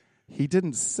didn't. He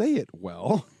didn't say it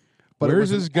well. But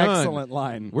Where's it was his an gun? excellent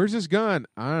line. Where's his gun?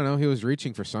 I don't know. He was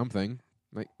reaching for something.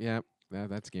 Like,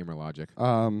 that's gamer logic.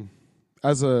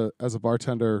 As a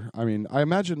bartender, I mean, I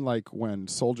imagine like when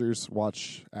soldiers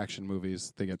watch action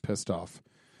movies, they get pissed off.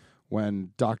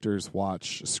 When doctors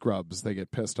watch Scrubs, they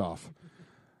get pissed off.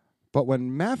 But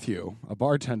when Matthew, a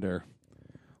bartender,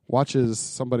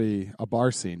 watches a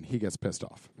bar scene, he gets pissed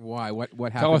off. Why? What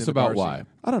happened? Tell us in the about bar why. scene?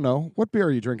 I don't know. What beer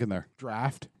are you drinking there?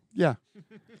 Draft. Yeah.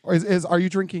 Or are you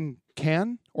drinking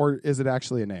can or is it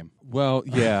actually a name? Well,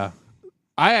 yeah.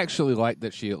 I actually like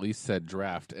that she at least said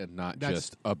draft and not That's-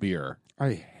 just a beer.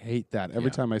 I hate that every Yeah.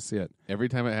 time I see it. Every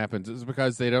time it happens, it's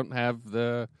because they don't have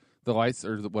the license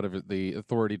or the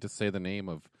authority to say the name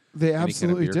of. They any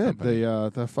absolutely kind of beer did. company.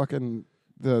 The fucking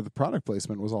the product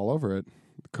placement was all over it.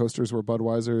 The coasters were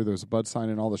Budweiser. There's a Bud sign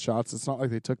in all the shots. It's not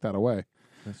like they took that away.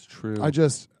 That's true.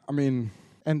 I mean,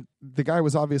 and the guy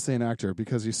was obviously an actor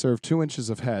because he served 2 inches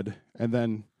of head and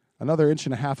then another 1.5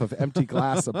 inches of empty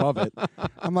glass above it.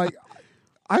 I'm like,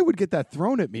 I would get that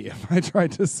thrown at me if I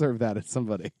tried to serve that at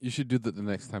somebody. You should do that the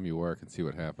next time you work and see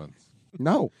what happens.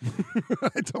 No,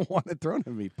 I don't want it thrown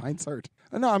at me. Pints hurt.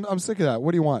 No, I'm sick of that.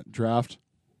 What do you want? Draft?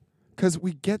 Because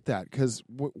we get that. Because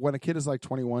when a kid is like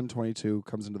 21, 22,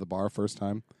 comes into the bar first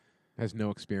time, Has no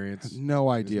experience. has no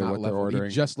Is idea not what they're leveled. ordering.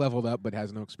 He just leveled up, but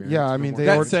has no experience. Yeah, I No mean, more. they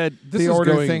That order- said, this they is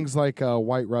order going, things like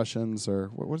White Russians or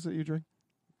what is it you drink?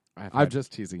 I've I'm had-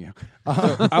 just teasing you.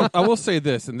 I will say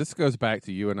this, and this goes back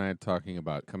to you and I talking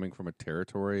about coming from a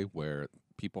territory where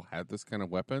people had this kind of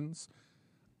weapons.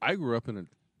 I grew up in a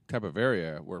type of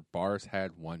area where bars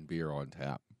had one beer on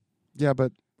tap. Yeah,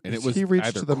 but And it was he reached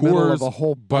either to the middle of Coors, a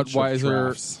whole bunch of Budweiser,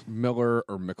 drafts. Miller,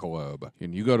 or Michelob.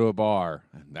 And you go to a bar,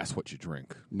 and that's what you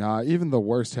drink. Nah, even the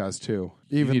worst has two.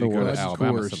 You Even need the to go worst. to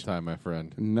Alabama Coors. sometime, my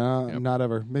friend. No, Yep. not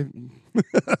ever. Maybe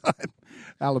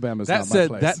Alabama's That not said,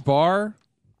 my place. that bar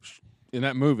in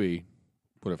that movie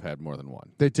would have had more than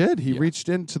one. They did. He Yeah. reached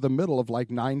into the middle of like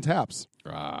 9 taps,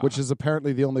 which is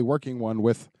apparently the only working one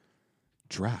with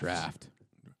draft.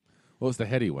 What was the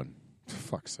heady one?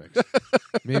 Fuck's sake.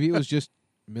 Maybe it was just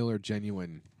Miller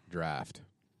Genuine Draft.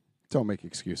 Don't make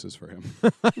excuses for him.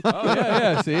 Oh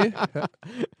yeah, see.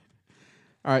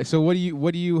 All right, so what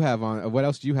do you have on? What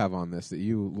else do you have on this that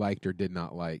you liked or did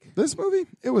not like? This movie,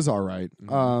 it was all right.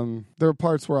 Mm-hmm. There were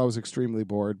parts where I was extremely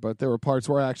bored, but there were parts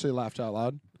where I actually laughed out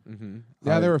loud. Mm-hmm.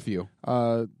 Yeah, there were a few.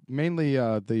 Mainly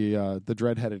the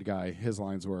dread-headed guy. His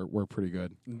lines were pretty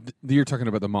good. You're talking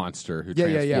about the monster who Yeah,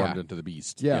 yeah, transformed yeah. into the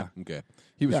beast. Yeah. Okay.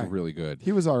 He was Yeah. really good.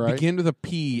 He was all right. Begin with a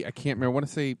P. I can't remember. I want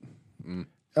to say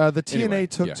The TNA Anyway,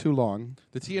 took yeah. too long.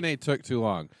 the TNA took too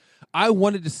long. I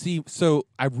wanted to see. So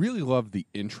I really loved the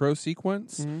intro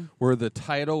sequence where the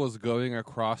title is going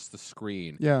across the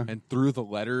screen. Yeah. And through the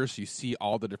letters, you see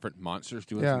all the different monsters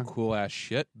doing Yeah. some cool ass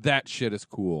shit. That shit is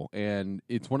cool. And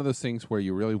it's one of those things where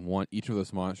you really want each of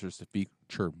those monsters to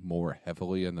feature more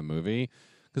heavily in the movie.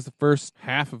 Because the first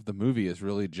half of the movie is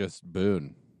really just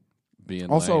Boone being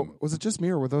Also, lame. was it just me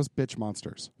or were those bitch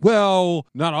monsters? Well,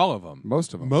 not all of them.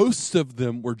 Most of them. Most of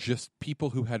them were just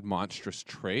people who had monstrous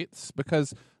traits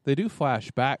because they do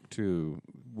flash back to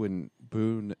when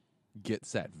Boone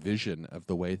gets that vision of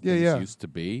the way things yeah. used to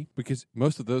be. Because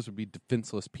most of those would be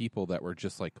defenseless people that were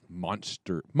just like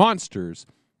monsters.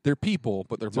 They're people,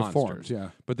 but they're Deformed, monsters. yeah.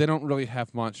 But they don't really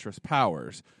have monstrous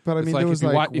powers. But I It's mean, like there if was you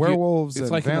like wa- if you- werewolves it's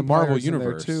and like in the vampires Marvel in there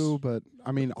universe. too. But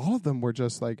I mean, all of them were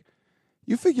just like,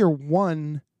 you figure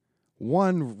one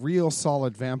real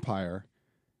solid vampire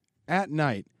at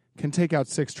night can take out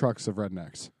 6 trucks of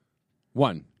rednecks.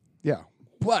 One. Yeah,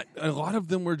 But a lot of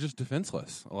them were just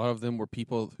defenseless. A lot of them were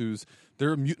people whose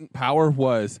their mutant power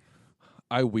was,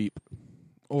 I weep.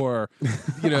 Or,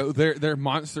 their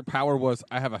monster power was,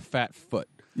 I have a fat foot.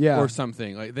 Yeah. Or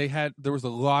something. Like there was a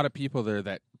lot of people there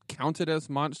that counted as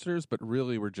monsters, but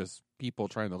really were just people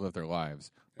trying to live their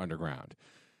lives underground.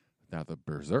 Now the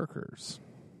Berserkers,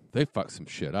 they fucked some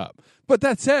shit up. But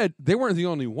that said, they weren't the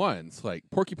only ones. Like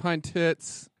Porcupine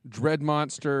Tits, Dread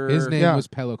Monster. His name Yeah. was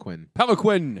Peliquin.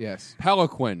 Peliquin. Yes.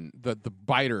 Peliquin, the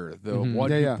biter, the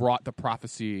one Yeah, who yeah. brought the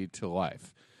prophecy to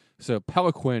life. So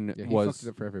Peliquin Yeah, he fucked was it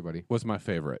up for everybody. my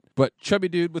favorite. But chubby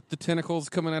dude with the tentacles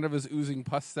coming out of his oozing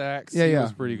pus stacks, Yeah, he yeah.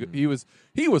 was pretty good. He was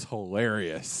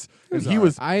hilarious. And was he all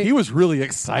was right. he was really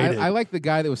excited. I like the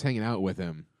guy that was hanging out with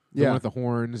him. The one with the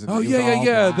horns. And Oh it was yeah, all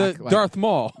yeah. black, The like- Darth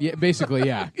Maul. Yeah, basically,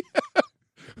 yeah.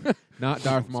 Not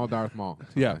Darth Maul. Darth Maul.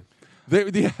 Yeah.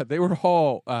 They were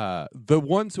all the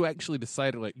ones who actually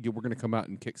decided like we're going to come out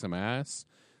and kick some ass.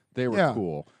 They were Yeah.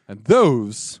 cool, and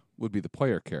those would be the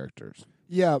player characters.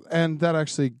 Yeah, and that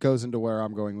actually goes into where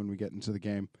I'm going when we get into the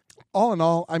game. All in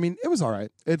all, I mean, it was all right.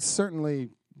 It's certainly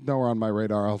nowhere on my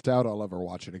radar. I'll doubt I'll ever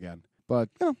watch it again. But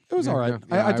it was all right.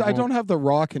 yeah, I don't have the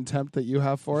raw contempt that you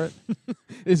have for it.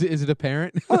 Is it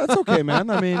apparent? Oh, that's okay, man.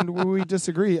 I mean, we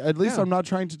disagree. At least I'm not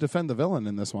trying to defend the villain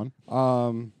in this one.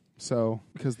 So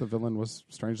because the villain was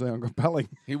strangely uncompelling.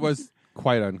 He was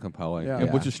quite uncompelling,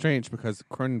 Yeah. which is strange because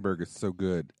Cronenberg is so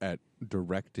good at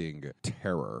directing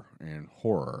terror and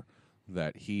horror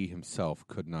that he himself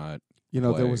could not.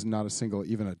 There play. was not a single,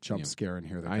 even a jump scare in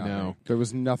here. That I got know. me. There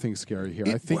was nothing scary here.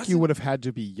 It I think you wasn't- would have had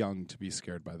to be young to be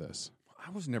scared by this. I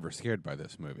was never scared by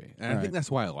this movie, and I Right. think that's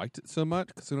why I liked it so much.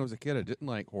 Because when I was a kid, I didn't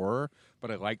like horror,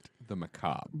 but I liked the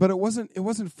macabre. But it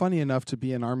wasn't funny enough to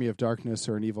be an Army of Darkness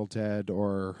or an Evil Dead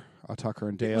or a Tucker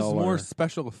and Dale. It was more or,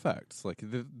 special effects. Like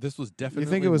this was definitely. you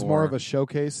think it was more of a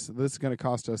showcase? This is going to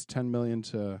cost us $10 million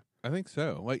to. I think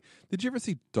so. Like, did you ever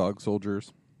see Dog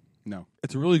Soldiers? No.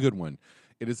 It's a really good one.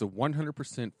 It is a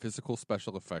 100% physical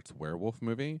special effects werewolf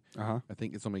movie. Uh-huh. I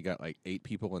think it's only got like 8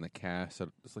 people in the cast.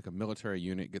 So it's like a military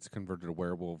unit gets converted to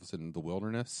werewolves in the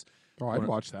wilderness. Oh, I'd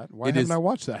watch that. Why It haven't is I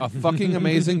watched that? A fucking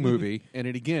amazing movie. And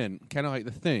it again, kind of like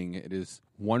The Thing, it is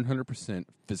 100%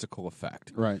 physical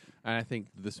effect. Right. And I think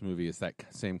this movie is that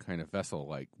same kind of vessel.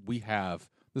 Like, we have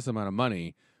this amount of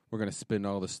money. We're going to spend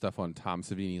all this stuff on Tom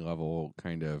Savini level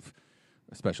kind of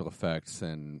special effects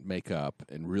and makeup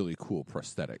and really cool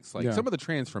prosthetics. Like, some of the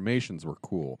transformations were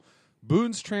cool.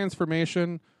 Boone's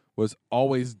transformation was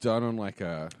always done on like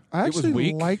a. I it was actually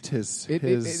weak. liked his It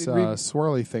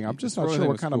swirly thing. I'm just not swirly sure thing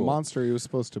what was kind of cool. monster he was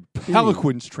supposed to be.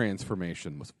 Peliquin's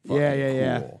transformation was fucking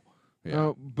Yeah. cool.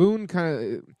 Yeah. Boone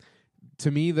kind of. To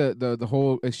me, the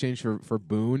whole exchange for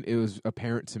Boone, it was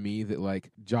apparent to me that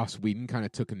like Joss Whedon kind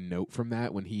of took a note from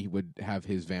that when he would have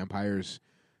his vampires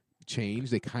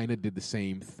change. They kind of did the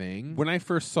same thing. When I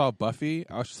first saw Buffy,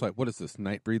 I was just like, what is this,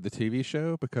 Nightbreed, the TV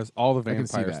show? Because all the I can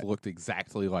see vampires that. looked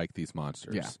exactly like these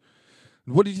monsters. Yeah.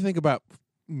 What did you think about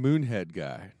Moonhead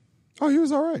guy? Oh, he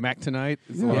was all right. Mac Tonight?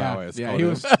 Is Yeah. what I always Yeah, called he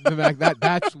him. was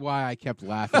that's why I kept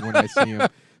laughing when I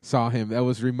saw him. That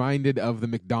was reminded of the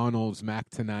McDonald's Mac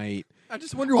Tonight. I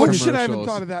just wonder Oh what shit! I haven't commercials.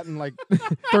 thought of that in like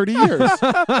 30 years.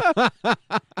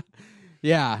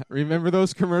 Yeah, remember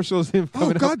those commercials? Him Oh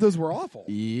coming god, up? those were awful.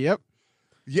 Yep.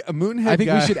 Yeah, a Moonhead I think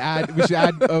guy. we should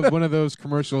add one of those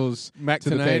commercials Mac to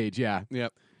the Tonight. page. Yeah.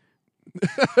 Yep.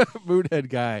 Moonhead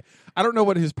guy. I don't know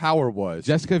what his power was.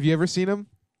 Jessica, have you ever seen them?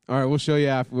 All right, we'll show you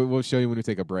after. We'll show you when we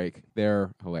take a break.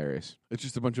 They're hilarious. It's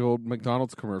just a bunch of old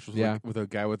McDonald's commercials Yeah. like, with a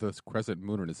guy with a crescent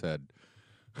moon on his head.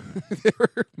 They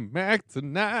were Mac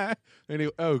Tonight.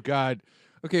 Anyway, oh, God.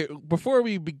 Okay, before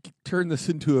we turn this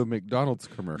into a McDonald's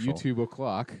commercial, YouTube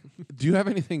o'clock. do you have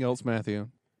anything else, Matthew?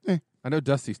 Eh. I know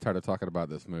Dusty's tired of talking about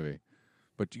this movie.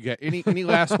 But you got any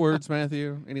last words,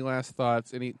 Matthew? Any last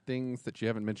thoughts? Any things that you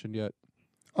haven't mentioned yet?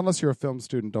 Unless you're a film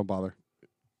student, don't bother.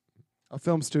 A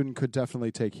film student could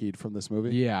definitely take heed from this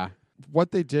movie. Yeah.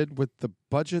 What they did with the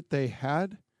budget they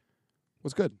had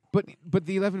was good. But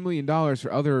the $11 million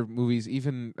for other movies,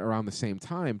 even around the same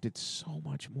time, did so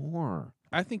much more.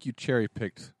 I think you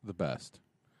cherry-picked the best.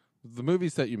 The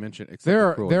movies that you mentioned, except There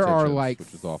for Cruel are Intentions, like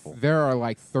which is awful. There are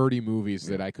like 30 movies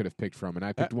that I could have picked from, and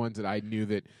I picked ones that I knew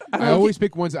that I don't always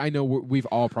pick ones that I know we've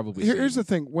all probably seen. Here's the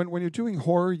thing: when you're doing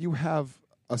horror, you have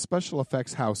a special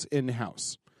effects house in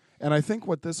house, and I think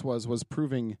what this was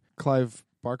proving Clive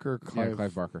Barker,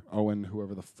 Clive Barker. Owen,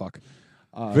 whoever the fuck,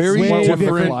 Very one of their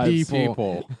different lives,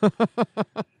 people.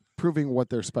 proving what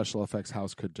their special effects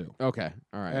house could do. Okay,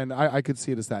 all right. And I could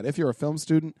see it as that. If you're a film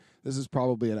student, this is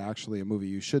probably actually a movie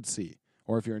you should see,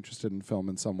 or if you're interested in film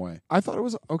in some way. I thought it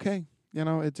was okay. You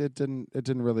know, it didn't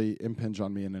really impinge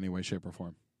on me in any way, shape, or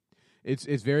form. It's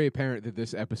very apparent that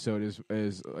this episode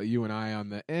is you and I on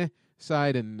the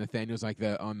side, and Nathaniel's like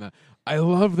on the I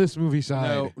love this movie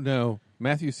side. No.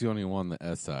 Matthew's the only one on the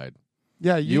S side.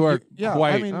 Yeah, You are yeah,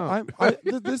 quite- I mean,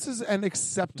 Oh. this is an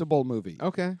acceptable movie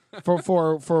Okay.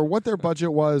 for what their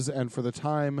budget was and for the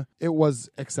time. It was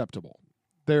acceptable.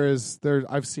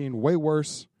 I've seen way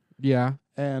worse Yeah.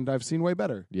 and I've seen way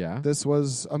better. Yeah. This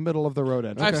was a middle of the road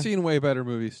entry. I've seen way better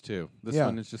movies too. This Yeah.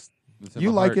 one is just it's in You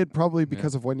my like heart. it probably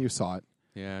because of when you saw it,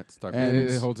 Yeah, it's stuck. And- with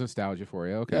me. It holds nostalgia for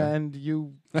you. Okay. and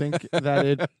you think that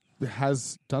it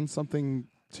has done something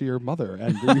to your mother,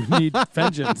 and you need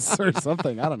vengeance or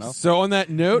something. I don't know. So on that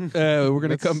note, we're going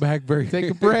to come back very take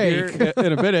a break. here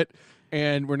in a minute.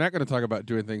 And we're not going to talk about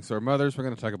doing things to our mothers. We're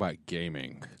going to talk about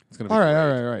gaming. It's going to be All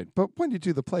great. right. But when you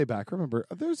do the playback, remember,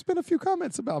 there's been a few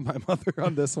comments about my mother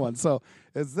on this one. So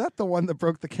is that the one that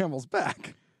broke the camel's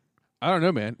back? I don't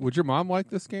know, man. Would your mom like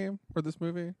this game or this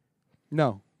movie?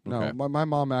 No. Okay. My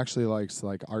mom actually likes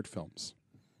like art films.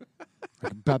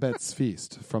 Like Babette's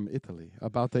Feast from Italy,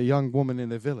 about a young woman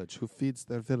in a village who feeds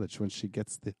their village when she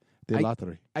gets the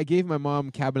lottery. I gave my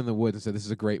mom Cabin in the Woods and said, this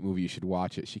is a great movie. You should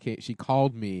watch it. She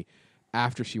called me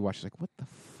after she watched it. She's like, what the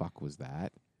fuck was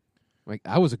that? I'm like,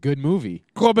 that was a good movie.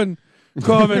 Corbin,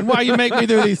 why you make me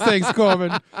do these things,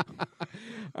 Corbin?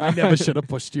 I never should have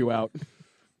pushed you out.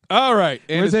 All right.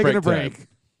 And We're it's taking a break break.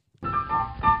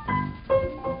 time.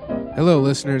 Hello,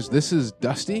 listeners. This is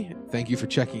Dusty. Thank you for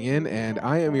checking in, and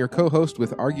I am your co-host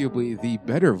with arguably the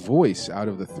better voice out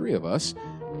of the three of us.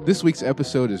 This week's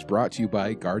episode is brought to you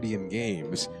by Guardian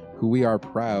Games, who we are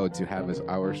proud to have as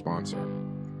our sponsor.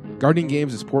 Guardian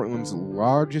Games is Portland's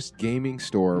largest gaming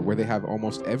store, where they have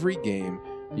almost every game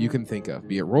you can think of,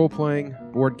 be it role-playing,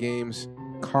 board games,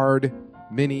 card,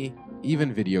 mini,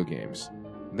 even video games.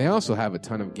 They also have a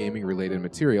ton of gaming-related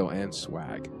material and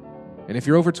swag. And if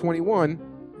you're over 21,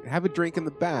 have a drink in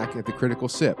the back at the Critical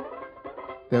Sip.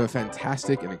 They have a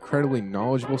fantastic and incredibly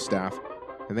knowledgeable staff,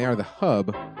 and they are the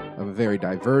hub of a very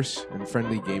diverse and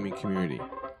friendly gaming community.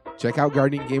 Check out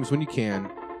Guardian Games when you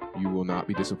can. You will not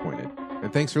be disappointed.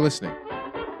 And thanks for listening.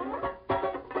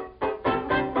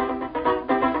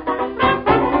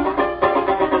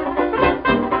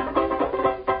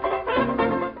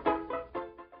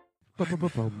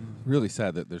 Really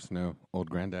sad that there's no old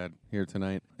granddad here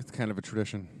tonight. It's kind of a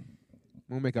tradition.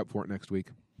 We'll make up for it next week.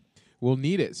 We'll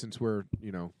need it since we're,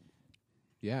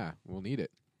 we'll need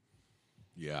it.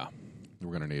 Yeah,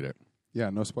 we're going to need it. Yeah,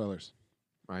 no spoilers.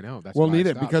 I know. That's We'll why I need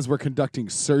it stopped. because we're conducting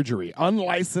surgery,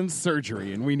 unlicensed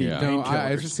surgery, and we need Yeah. No,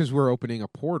 painkillers. it's just because we're opening a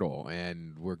portal,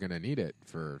 and we're going to need it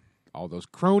for all those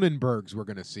Cronenbergs we're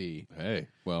going to see. Hey,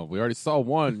 well, we already saw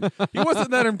one. He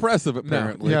wasn't that impressive,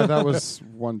 apparently. Yeah, that was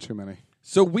one too many.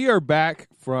 So we are back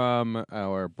from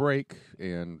our break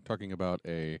and talking about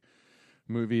a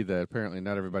movie that apparently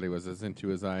not everybody was as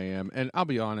into as I am. And I'll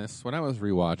be honest, when I was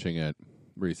rewatching it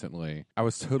recently, I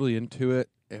was totally into it,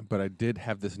 but I did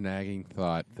have this nagging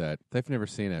thought that they've never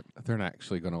seen it. They're not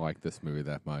actually going to like this movie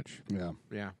that much. Yeah.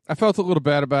 Yeah. I felt a little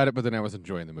bad about it, but then I was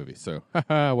enjoying the movie. So,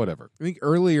 whatever. I think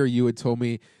earlier you had told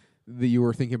me that you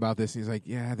were thinking about this, and he's like,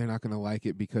 yeah, they're not going to like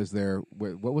it because they're...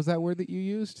 What was that word that you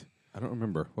used? I don't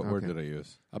remember. What word did I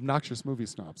use? Obnoxious movie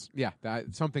snobs. Yeah,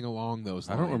 something along those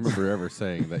lines. I don't remember ever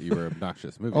saying that you were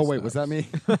obnoxious movie Oh, wait, was snobs. that me?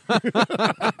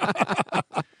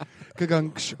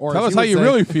 Ka-gunch. Or Tell as us how would you say-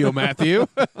 really feel, Matthew.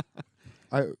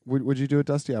 Would you do it,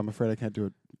 Dusty? I'm afraid I can't do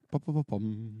it.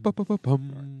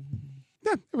 Bum.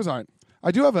 Yeah, it was all right.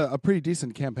 I do have a pretty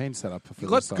decent campaign set up for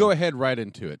Let's this, go though. ahead right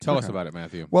into it. Tell us Okay. about it,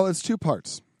 Matthew. Well, it's two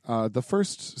parts. The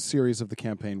first series of the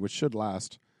campaign, which should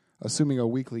last, assuming a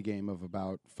weekly game of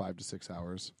about 5 to 6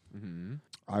 hours,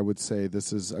 I would say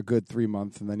this is a good 3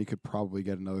 month, and then you could probably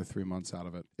get another 3 months out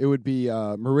of it. It would be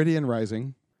Meridian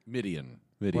Rising. Midian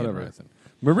Whatever. Rising.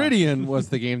 Meridian was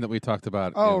the game that we talked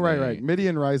about. Oh, in right.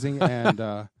 Midian Rising,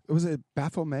 and was it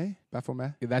Baphomet?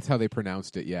 Baphomet? That's how they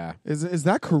pronounced it, yeah. Is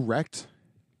that correct?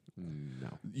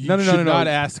 No. You No. should not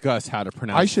ask us how to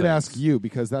pronounce I should things. ask you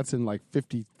because that's in like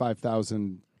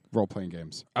 55,000 role-playing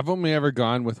games. I've only ever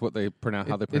gone with what they pronounce,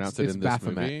 how they pronounce it it's in this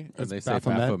Baphomet. movie, and It's they say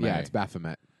Baphomet? Baphomet. Yeah, it's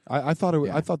Baphomet. I thought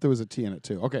Yeah. I thought there was a T in it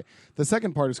too. Okay, the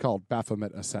second part is called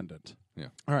Baphomet Ascendant. Yeah.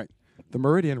 All right, the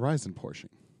Meridian Rising portion.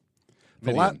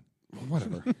 Midian.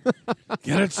 Whatever.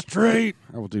 Get it straight.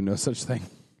 I will do no such thing.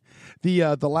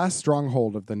 The last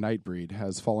stronghold of the Nightbreed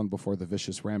has fallen before the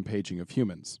vicious rampaging of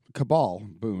humans. Cabal,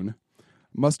 Boone,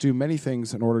 must do many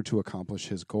things in order to accomplish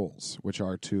his goals, which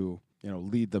are to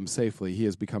lead them safely. He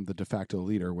has become the de facto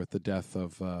leader with the death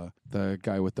of the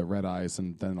guy with the red eyes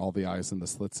and then all the eyes and the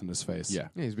slits in his face. Yeah.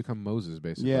 Yeah, he's become Moses,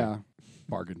 basically. Yeah.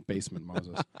 Bargain basement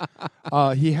Moses.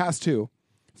 He has to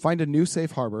find a new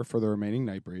safe harbor for the remaining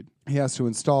Nightbreed. He has to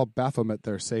install Baphomet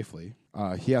there safely.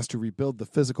 He has to rebuild the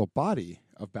physical body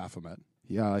of Baphomet.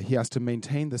 He has to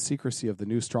maintain the secrecy of the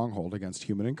new stronghold against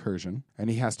human incursion, and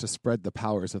he has to spread the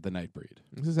powers of the Nightbreed.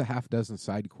 This is a half dozen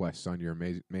side quests on your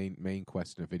main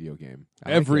quest in a video game. I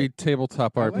like Every it.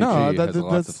 tabletop RPG No, has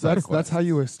lots of side that's how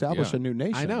you establish Yeah. a new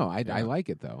nation. I know. I like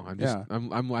it though. I'm just Yeah.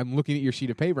 I'm looking at your sheet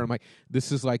of paper. I'm like,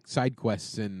 this is like side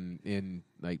quests in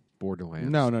like Borderlands.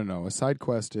 No. A side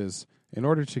quest is, in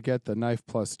order to get the knife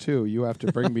 +2, you have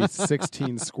to bring me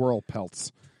 16 squirrel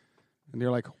pelts. And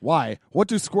you're like, why? What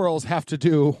do squirrels have to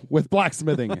do with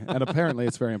blacksmithing? And apparently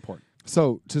it's very important.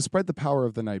 So to spread the power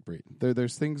of the Nightbreed,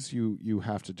 there's things you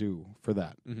have to do for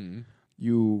that. Mm-hmm.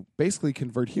 you basically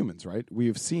convert humans, right? We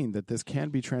have seen that this can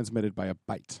be transmitted by a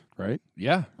bite, right?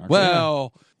 Yeah. Okay.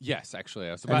 Well, yes, actually,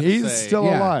 I was about And to he's say still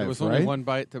Yeah, alive, there was right? only one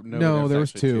bite. No, there was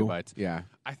actually 2 bites. Yeah.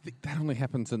 I think that only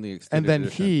happens in the And extended then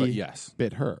edition. he But yes,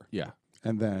 bit her, yeah.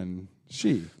 and then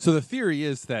she. So the theory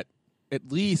is that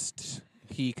at least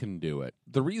he can do it.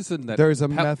 The reason that There's a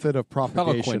method of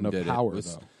propagation Peliquin of did power, it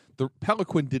was though. the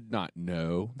Peliquin did not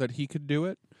know that he could do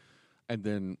it, and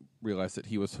then realized that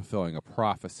he was fulfilling a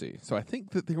prophecy. So I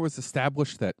think that there was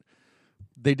established that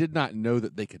they did not know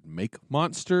that they could make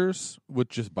monsters with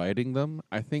just biting them.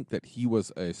 I think that he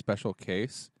was a special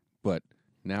case, but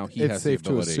now he It's has safe the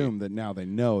to ability. assume that now they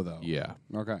know, though. Yeah.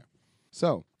 Okay.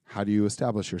 So, how do you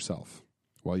establish yourself?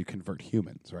 Well, you convert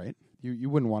humans, right? You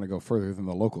wouldn't want to go further than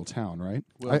the local town, right?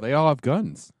 Well, they all have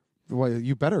guns. Well,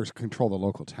 you better control the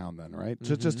local town then, right?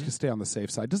 Just to stay on the safe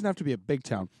side. It doesn't have to be a big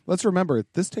town. Let's remember,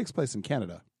 this takes place in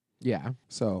Canada. Yeah.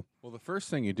 So, Well, the first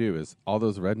thing you do is all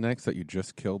those rednecks that you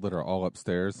just killed that are all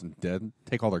upstairs and dead,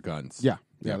 take all their guns. yeah,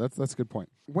 Yeah. that's a good point.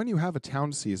 When you have a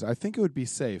town seized, I think it would be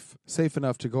safe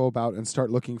enough to go about and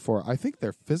start looking for, I think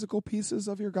they're physical pieces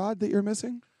of your god that you're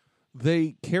missing.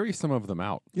 They carry some of them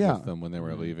out Yeah. with them when they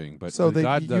were leaving, but So the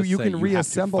God does you say can have to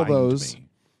reassemble find those. me.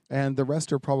 And the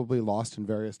rest are probably lost in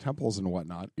various temples and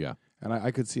whatnot. Yeah. And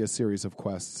I could see a series of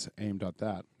quests aimed at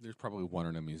that. There's probably one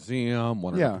in a museum,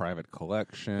 one in Yeah. a private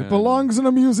collection. It belongs in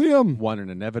a museum. One in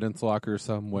an evidence locker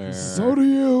somewhere. So do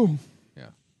you. Yeah.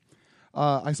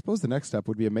 I suppose the next step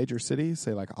would be a major city,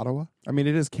 say like Ottawa. I mean,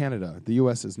 it is Canada. The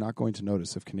U.S. is not going to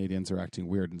notice if Canadians are acting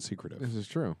weird and secretive. This is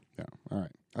true. Yeah. All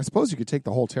right. I suppose you could take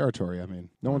the whole territory. I mean,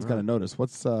 no one's going to notice.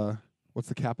 What's the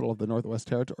capital of the Northwest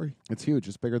Territory? It's huge.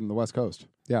 It's bigger than the West Coast.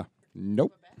 Yeah.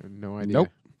 Nope. No idea. Nope.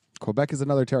 Quebec is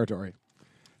another territory.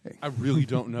 I really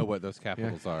don't know what those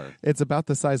capitals are. It's about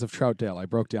the size of Troutdale. I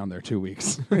broke down there 2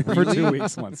 weeks for 2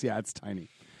 weeks once. Yeah, it's tiny.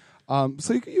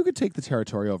 So you could take the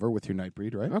territory over with your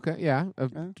Nightbreed, right? Okay, yeah.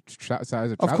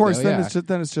 Size of Of course. Troutdale,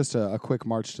 Then yeah. it's just a quick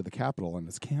march to the capital, and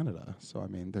it's Canada. So I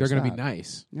mean, They're going to be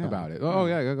nice Yeah. about it. Oh,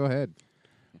 yeah, go ahead.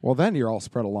 Well, then you're all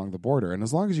spread along the border, and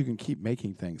as long as you can keep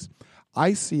making things,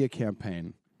 I see a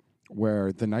campaign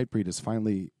where the Nightbreed is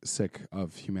finally sick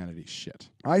of humanity's shit.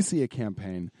 I see a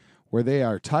campaign where they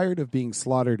are tired of being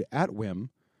slaughtered at whim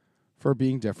for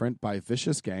being different by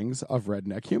vicious gangs of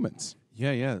redneck humans.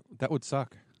 Yeah, that would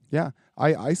suck. Yeah,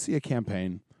 I see a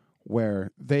campaign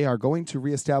where they are going to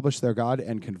reestablish their god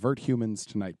and convert humans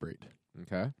to Nightbreed.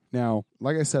 Okay. Now,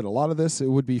 like I said, a lot of this, it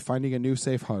would be finding a new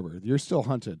safe harbor. You're still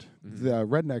hunted. The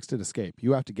rednecks did escape.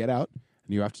 You have to get out,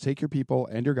 and you have to take your people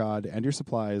and your god and your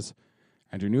supplies,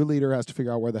 and your new leader has to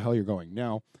figure out where the hell you're going.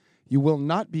 Now, you will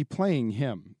not be playing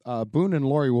him. Boone and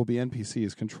Laurie will be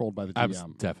NPCs controlled by the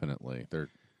DM. Definitely. They're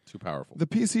too powerful. The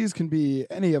PCs can be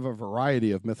any of a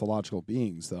variety of mythological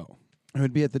beings, though. It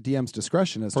would be at the DM's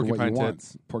discretion as to what you Porcupine want.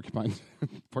 tits.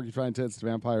 Porcupine tits,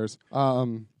 vampires.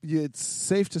 It's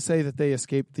safe to say that they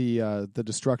escaped the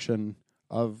destruction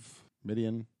of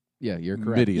Midian. Yeah, you're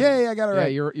correct. Midian. Yay, I got it Yeah,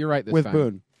 right. you're right this With time.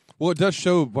 Boone. Well, it does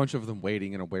show a bunch of them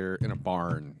waiting in a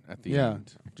barn at the Yeah.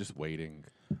 end, just waiting.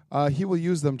 He will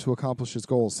use them to accomplish his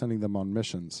goals, sending them on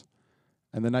missions.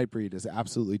 And the Nightbreed is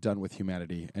absolutely done with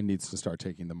humanity and needs to start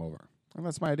taking them over. And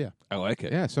that's my idea. I like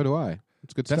it. Yeah, so do I.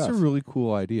 It's good That's stuff. a really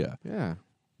cool idea. Yeah.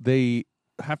 They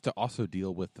have to also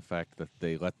deal with the fact that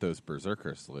they let those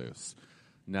berserkers loose.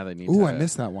 Now they need Ooh, to... I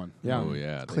missed that one. Yeah. Oh,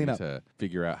 yeah. They Clean need up. to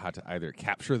figure out how to either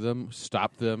capture them,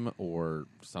 stop them, or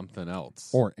something else.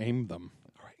 Or aim them.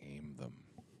 Or aim them.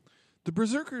 The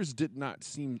berserkers did not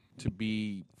seem to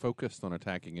be focused on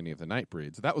attacking any of the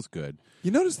Nightbreeds. That was good. You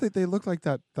notice that they look like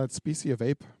that species of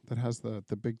ape that has the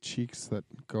big cheeks that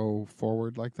go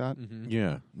forward like that?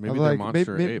 Yeah. Maybe Like, they're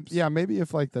monster maybe- apes. Yeah, maybe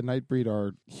if like the Nightbreed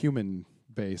are human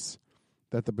base,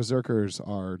 that the berserkers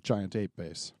are giant ape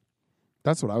base.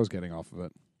 That's what I was getting off of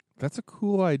it. That's a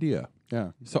cool idea.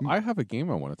 Yeah. So I have a game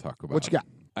I want to talk about. What you got?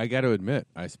 I got to admit,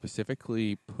 I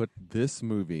specifically put this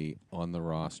movie on the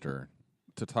roster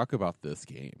to talk about this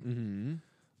game. Mm-hmm.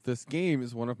 This game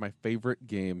is one of my favorite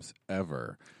games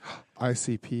ever.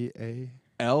 ICPA.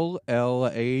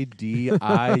 LLADIUM.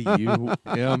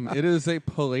 It is a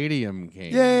Palladium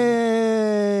game.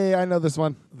 Yay! I know this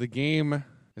one. The game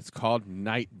is called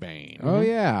Nightbane. Oh,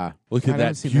 yeah. Look God, at I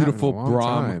haven't that seen that in a beautiful long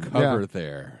Brom time. cover Yeah.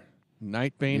 there.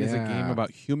 Nightbane is a game Yeah. about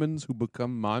humans who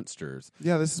become monsters.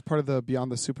 Yeah, this is part of the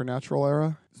Beyond the Supernatural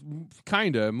era.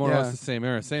 Kinda, more or Yeah. less the same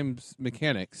era, same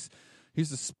mechanics. Here's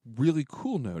this really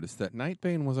cool notice that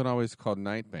Nightbane wasn't always called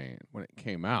Nightbane when it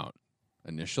came out.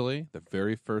 Initially, the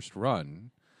very first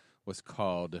run was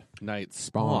called Night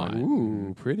Spawn.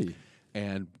 Ooh, pretty.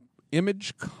 And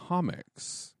Image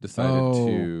Comics decided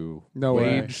to No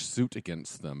wage way. suit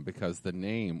against them because the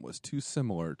name was too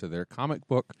similar to their comic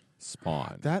book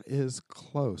Spawn. That is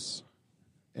close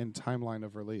in timeline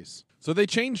of release. So they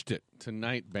changed it to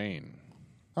Nightbane.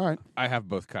 All right. I have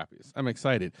both copies. I'm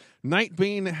excited.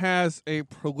 Nightbane has a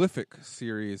prolific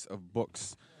series of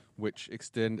books which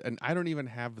extend, and I don't even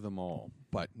have them all,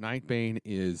 but Nightbane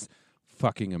is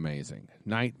fucking amazing.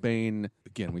 Nightbane,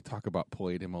 again, we talk about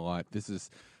Palladium a lot. This is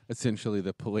essentially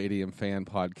the Palladium fan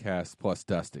podcast plus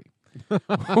Dusty.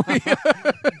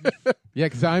 Yeah,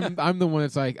 because I'm the one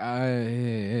that's like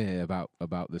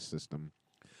about this system.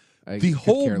 I The could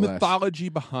whole care less. mythology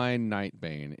behind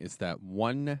Nightbane is that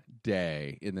one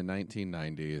day in the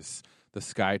 1990s, the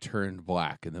sky turned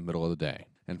black in the middle of the day.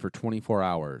 And for 24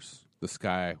 hours, the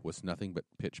sky was nothing but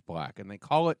pitch black. And they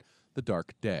call it the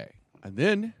dark day. And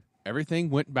then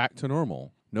everything went back to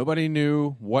normal. Nobody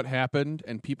knew what happened,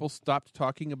 and people stopped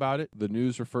talking about it. The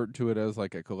news referred to it as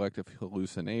like a collective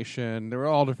hallucination. There were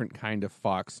all different kind of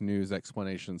Fox News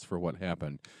explanations for what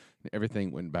happened.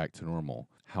 Everything went back to normal.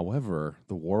 However,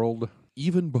 the world,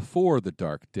 even before the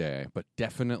dark day, but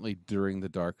definitely during the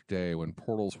dark day when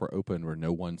portals were open where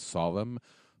no one saw them,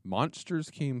 monsters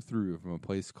came through from a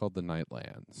place called the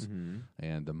Nightlands. Mm-hmm.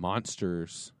 And the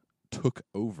monsters took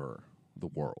over the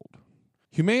world.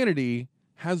 Humanity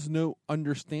has no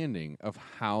understanding of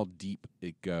how deep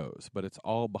it goes, but it's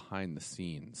all behind the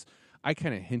scenes. I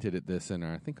kind of hinted at this in,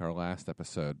 I think, our last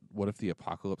episode. What if the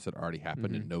apocalypse had already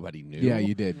happened and nobody knew? Yeah,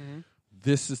 you did.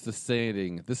 This is the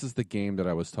saying. This is the game that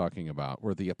I was talking about,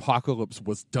 where the apocalypse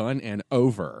was done and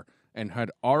over and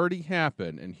had already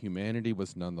happened, and humanity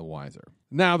was none the wiser.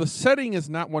 Now, the setting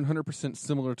is not 100%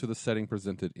 similar to the setting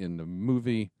presented in the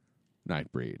movie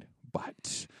Nightbreed,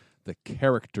 but the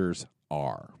characters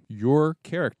are. Your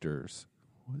characters,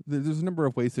 there's a number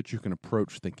of ways that you can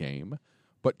approach the game,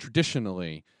 but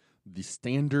traditionally, the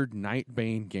standard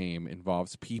Nightbane game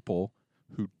involves people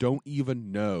who don't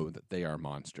even know that they are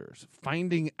monsters,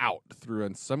 finding out through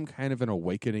some kind of an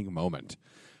awakening moment.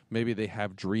 Maybe they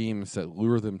have dreams that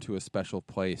lure them to a special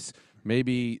place.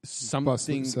 Maybe something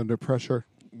Buses under pressure.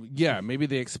 Yeah, maybe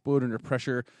they explode under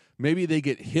pressure. Maybe they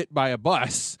get hit by a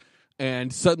bus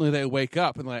and suddenly they wake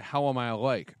up and like, how am I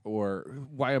alike? Or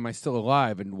why am I still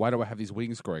alive? And why do I have these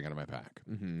wings growing out of my back?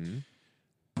 Mm-hmm.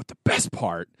 But the best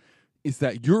part is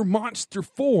that your monster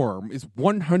form is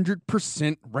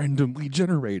 100% randomly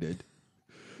generated.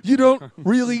 You don't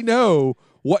really know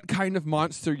what kind of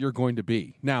monster you're going to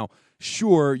be. Now,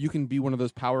 sure, you can be one of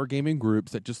those power gaming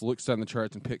groups that just looks down the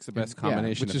charts and picks the best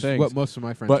combination which of is things. what most of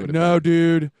my friends But would have no,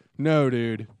 done.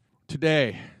 dude.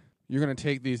 Today, you're going to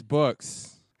take these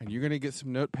books and you're going to get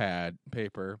some notepad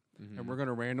paper and we're going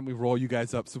to randomly roll you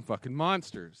guys up some fucking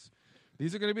monsters.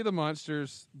 These are going to be the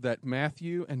monsters that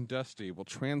Matthew and Dusty will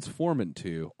transform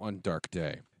into on Dark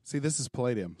Day. See, this is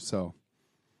Palladium, so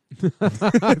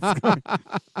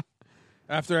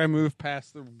After I move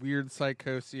past the weird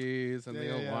psychoses and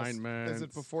the alignment. Is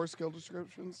it before skill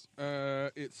descriptions?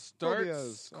 It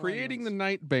starts Phobias, creating the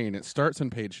alignments. Nightbane. It starts on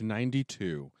page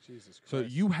 92. Jesus Christ. So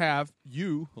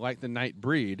you, like the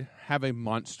Nightbreed, have a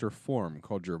monster form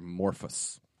called your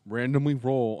Morphus. Randomly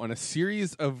roll on a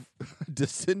series of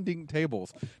descending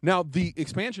tables. Now, the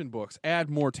expansion books add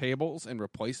more tables and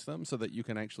replace them so that you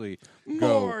can actually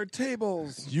more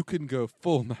tables. You can go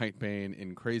full Nightbane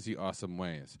in crazy, awesome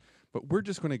ways. But we're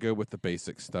just going to go with the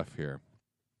basic stuff here.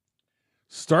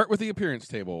 Start with the appearance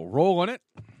table. Roll on it.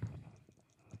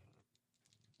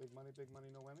 Big money,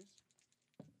 no whammies.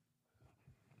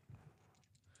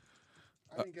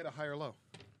 I didn't get a high or low.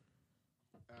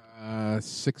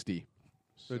 60.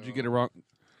 So did you get it wrong?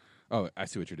 Oh, I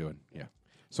see what you're doing. Yeah.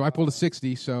 So I pulled a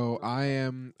 60, so I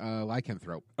am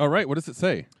lycanthrope. All right. What does it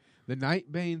say? The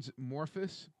Nightbane's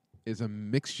Morphus is a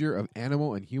mixture of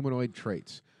animal and humanoid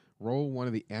traits. Roll one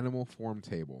of the animal form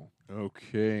table.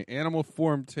 Okay. Animal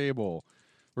form table.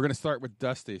 We're going to start with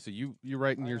Dusty. So you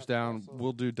writing yours down.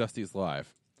 We'll do Dusty's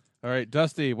live. All right,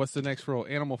 Dusty, what's the next roll?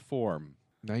 Animal form.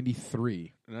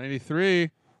 93.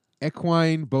 93.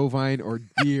 Equine, bovine, or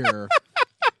deer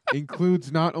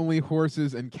includes not only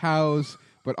horses and cows,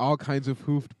 but all kinds of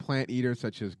hoofed plant eaters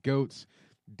such as goats,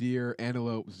 deer,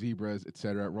 antelope, zebras,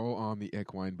 etc. Roll on the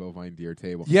equine, bovine, deer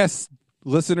table. Yes,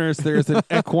 listeners, there's an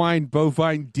equine,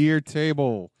 bovine, deer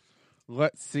table.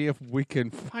 Let's see if we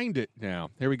can find it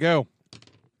now. Here we go.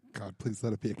 God, please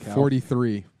let it be a cow.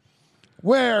 43.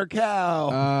 Where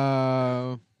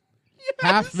cow?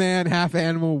 Half man, half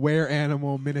animal, were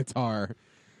animal, minotaur.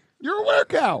 You're a where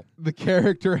cow. The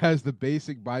character has the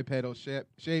basic bipedal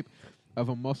shape of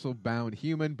a muscle-bound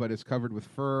human, but is covered with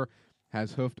fur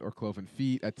has hoofed or cloven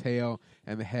feet, a tail,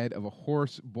 and the head of a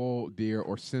horse, bull, deer,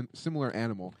 or similar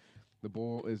animal. The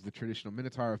bull is the traditional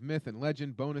minotaur of myth and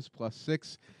legend. Bonus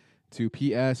 +6 to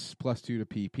PS, +2 to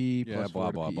PP, Yeah, +4 blah,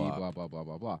 to blah, PE, blah. blah, blah, blah,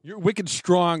 blah, blah. You're wicked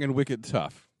strong and wicked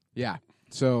tough. Yeah.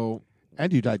 So,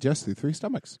 And you digest through 3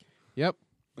 stomachs. yep.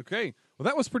 Okay. Well,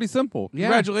 that was pretty simple. Yeah.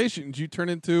 Congratulations. You turn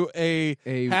into a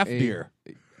half deer.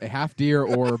 A half deer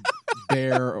or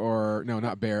bear or no,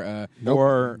 not bear.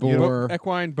 Or boar.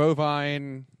 equine,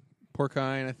 bovine,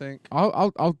 porcine, I think.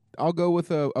 I'll go with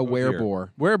a dear. wereboar.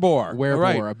 Wereboar. Wereboar, All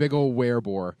right. a big old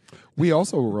wereboar. We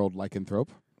also rolled lycanthrope,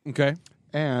 Okay.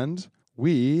 and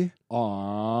we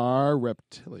are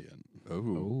reptilian.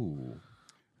 Oh.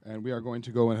 And we are going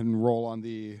to go ahead and roll on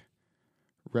the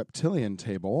reptilian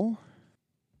table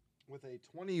with a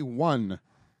 21.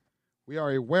 We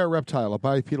are a were-reptile, a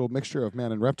bipedal mixture of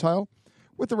man and reptile,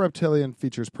 with the reptilian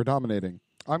features predominating.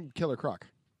 I'm Killer Croc.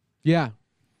 Yeah.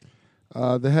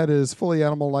 The head is fully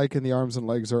animal-like, and the arms and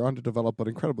legs are underdeveloped but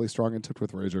incredibly strong and tipped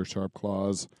with razor-sharp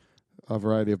claws. A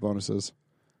variety of bonuses.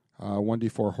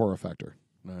 1d4 horror factor.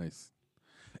 Nice.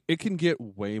 It can get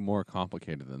way more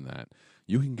complicated than that.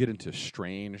 You can get into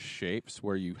strange shapes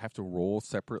where you have to roll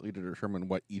separately to determine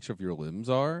what each of your limbs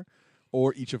are,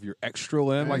 or each of your extra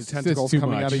limbs. Like It's tentacles too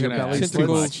coming much. out of your You can have belly.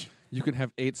 tentacles. slits. You can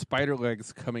have 8 spider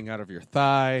legs coming out of your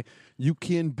thigh. You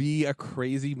can be a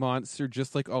crazy monster,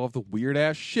 just like all of the weird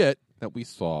ass shit that we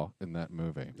saw in that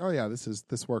movie. Oh, yeah,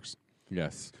 this works.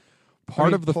 Yes,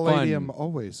 part of the Palladium fun.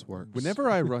 always works. Whenever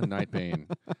I run Nightbane,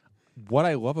 what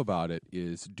I love about it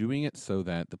is doing it so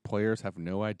that the players have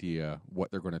no idea what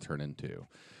they're going to turn into,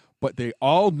 but they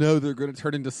all know they're going to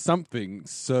turn into something.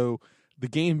 So the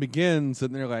game begins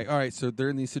and they're like, all right, so they're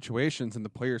in these situations and the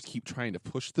players keep trying to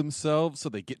push themselves so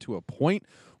they get to a point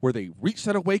where they reach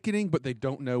that awakening, but they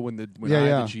don't know when the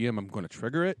GM, I'm going to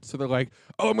trigger it. So they're like,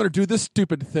 oh, I'm going to do this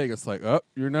stupid thing. It's like, oh,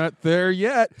 you're not there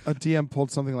yet. A DM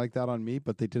pulled something like that on me,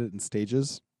 but they did it in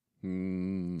stages.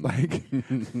 Like,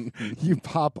 you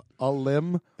pop a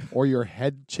limb or your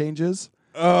head changes.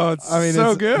 Oh, it's so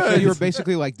it's- good. So you were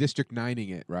basically like District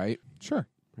 9ing it, right? Sure.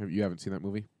 You haven't seen that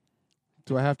movie?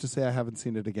 Do I have to say I haven't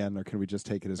seen it again, or can we just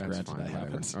take it as That's granted fine. I whatever.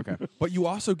 haven't? Okay. But you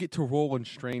also get to roll in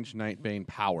strange Nightbane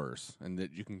powers, and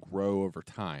that you can grow over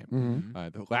time. Mm-hmm.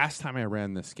 The last time I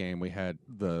ran this game, we had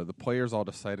the players all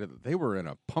decided that they were in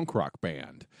a punk rock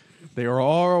band. They were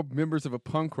all members of a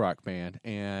punk rock band,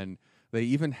 and they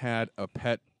even had a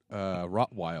pet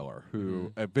Rottweiler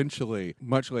who eventually,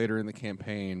 much later in the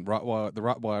campaign, the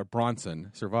Rottweiler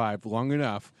Bronson survived long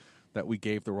enough that we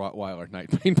gave the Rottweiler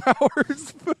Nightbane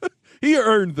powers. He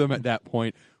earned them at that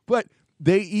point. But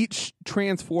they each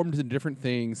transformed into different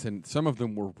things, and some of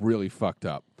them were really fucked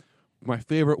up. My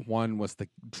favorite one was the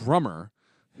drummer,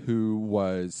 who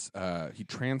was he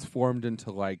transformed into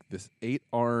like this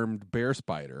 8-armed bear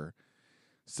spider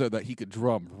so that he could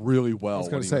drum really well. I was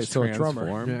going when to he say, so a drummer.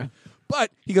 transformed. Yeah.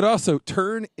 But he could also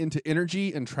turn into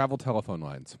energy and travel telephone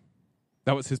lines.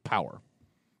 That was his power.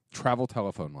 Travel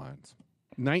telephone lines.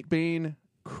 Nightbane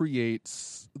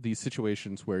creates these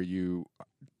situations where you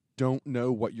don't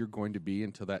know what you're going to be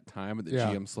until that time, and the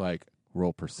Yeah. GM's like,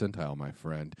 roll percentile, my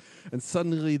friend. And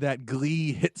suddenly that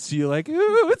glee hits you like,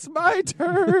 ooh, it's my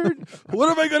turn. What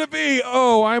am I going to be?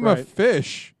 Oh, I'm a Right.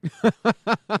 fish.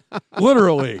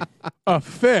 Literally, a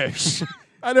fish.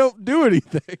 I don't do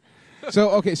anything.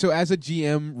 So as a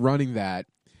GM running that,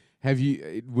 have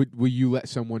you will you let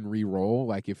someone re-roll?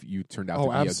 Like if you turned out to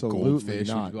be absolutely a goldfish,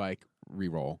 not. would you like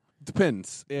re-roll?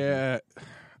 Depends.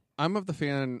 I'm of the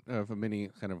fan of many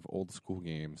kind of old school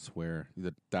games where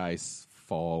the dice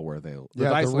fall where they Yeah,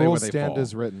 the lay rules where they stand fall.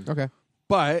 as written. Okay.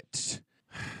 But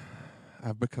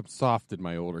I've become soft in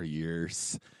my older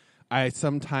years. I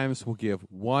sometimes will give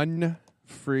one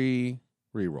free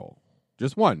reroll,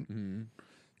 just one. Mm-hmm.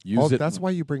 Use it. That's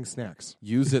why you bring snacks.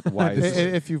 Use it wisely.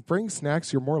 If you bring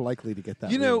snacks, you're more likely to get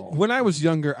that. You know, reroll. when I was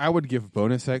younger, I would give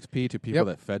bonus XP to people Yep.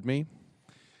 that fed me.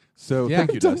 So Yeah.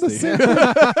 thank you, Done the Dusty. same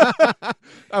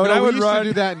I we would used run. to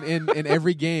do that in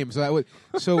every game.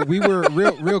 So we were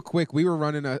real quick. We were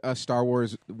running a Star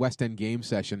Wars West End game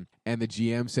session, and the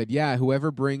GM said, "Yeah,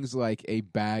 whoever brings like a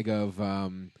bag of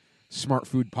smart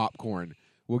food popcorn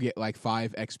will get like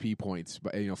 5 XP points,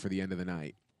 for the end of the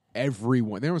night."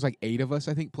 Everyone, there was like 8 of us,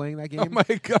 I think, playing that game. Oh my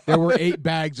god! There were 8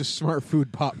 bags of smart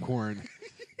food popcorn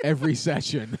every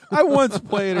session. I once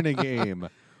played in a game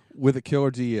with a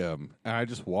killer DM, and I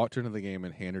just walked into the game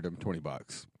and handed him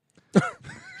 $20. I'm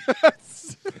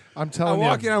I telling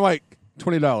walk you. in, I'm like,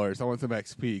 $20. I want some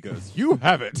XP. He goes, you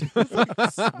have it.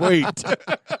 Wait.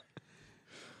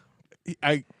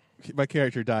 My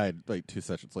character died like 2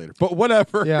 sessions later, but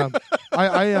whatever. Yeah,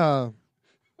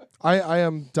 I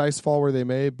am dice fall where they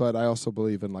may, but I also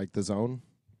believe in like the zone.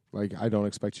 Like I don't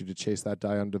expect you to chase that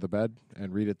die under the bed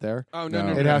and read it there. Oh No,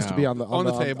 no, It has to no. be on the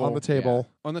table. On the table.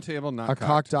 On the table, not A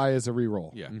cocked die is a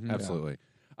reroll. Yeah, absolutely.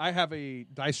 I have a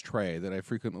dice tray that I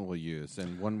frequently will use,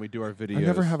 and when we do our videos, I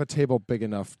never have a table big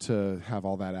enough to have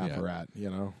all that apparat,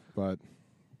 But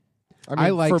I mean, I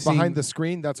like for seeing- behind the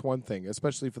screen, that's one thing,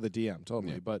 especially for the DM,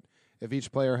 totally. Yeah. But if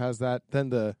each player has that, then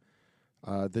the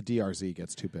DRZ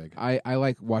gets too big. I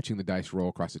like watching the dice roll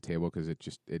across the table because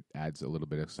it adds a little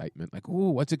bit of excitement. Like,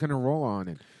 ooh, what's it going to roll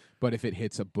on? But if it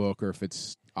hits a book or if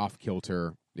it's off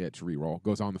kilter, it's reroll.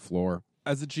 Goes on the floor.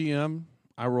 As a GM,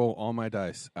 I roll all my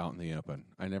dice out in the open.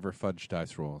 I never fudge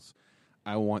dice rolls.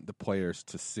 I want the players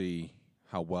to see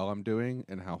how well I'm doing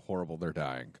and how horrible they're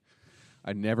dying.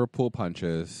 I never pull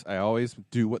punches. I always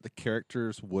do what the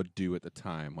characters would do at the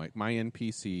time. Like my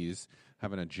NPCs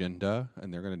have an agenda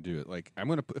and they're going to do it. Like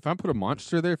if I put a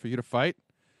monster there for you to fight,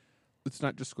 it's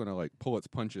not just going to like pull its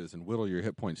punches and whittle your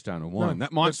hit points down to one. No,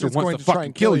 that monster it's wants going to try fucking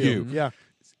and kill you. Yeah.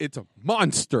 It's a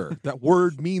monster. That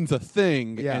word means a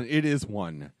thing, Yeah. and it is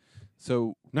one.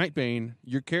 So, Nightbane,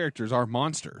 your characters are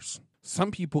monsters. Some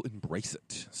people embrace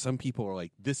it. Some people are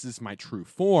like, this is my true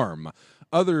form.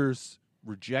 Others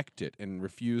reject it and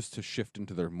refuse to shift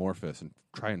into their morphous and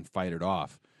try and fight it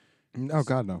off. Oh,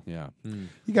 God, no. Yeah.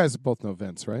 You guys both know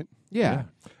Vince, right? Yeah,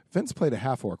 Vince played a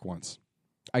half-orc once.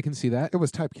 I can see that. It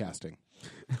was typecasting.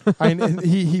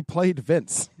 He played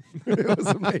Vince. It was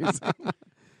amazing.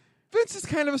 Vince is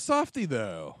kind of a softie,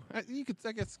 though. I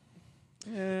guess.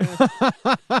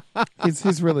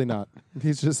 He's really not.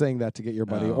 He's just saying that to get your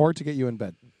buddy Oh. or to get you in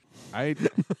bed. I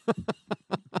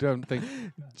don't think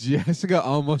Jessica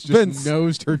almost just Vince,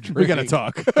 nosed her drink. we got to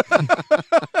talk.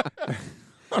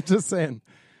 I'm just saying.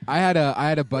 I had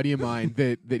a buddy of mine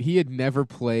that he had never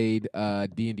played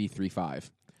D&D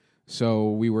 3.5. So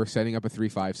we were setting up a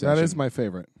 3.5 session. That is my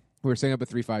favorite. We were setting up a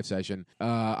 3.5 session.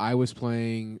 I was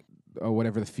playing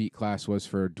whatever the feat class was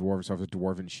for Dwarven, so I was a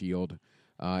Dwarven Shield.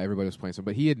 Everybody was playing some,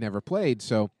 but he had never played,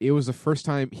 so it was the first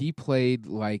time he played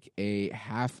like a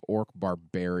half-orc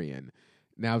barbarian.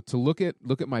 Now, to look at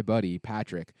my buddy,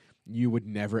 Patrick, you would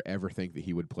never, ever think that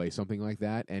he would play something like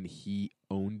that, and he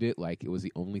owned it like it was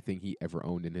the only thing he ever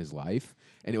owned in his life,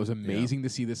 and it was amazing to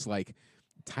see this like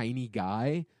tiny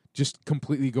guy just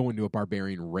completely go into a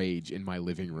barbarian rage in my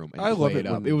living room and I play love it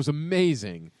up. when- It was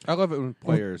amazing. I love it when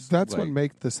players. That's like, what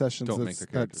make the sessions don't make the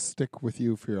that characters. stick with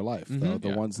you for your life. Though. The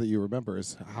Yeah. ones that you remember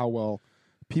is how well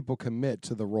people commit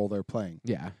to the role they're playing.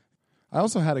 Yeah. I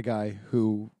also had a guy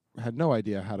who had no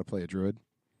idea how to play a druid,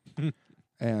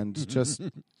 and just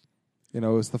it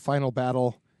was the final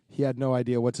battle. He had no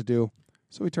idea what to do,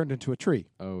 so he turned into a tree.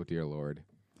 Oh, dear Lord.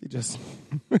 He just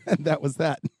and that was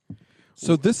that.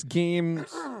 So this game,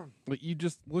 like, you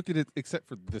just look at it, except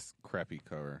for this crappy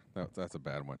cover. That's a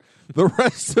bad one. The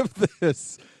rest of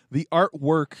this, the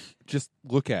artwork, just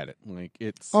look at it. Like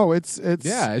it's It's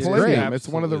Yeah, it's Palladium. great. It's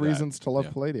one of the Absolutely that. reasons to love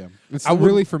Yeah. Palladium. It's I would-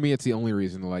 really, for me, it's the only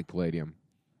reason to like Palladium.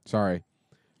 Sorry.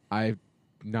 I'm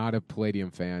not a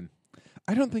Palladium fan.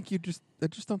 I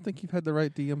just don't think you've had the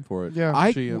right DM for it. Yeah.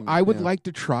 GM, I would yeah. like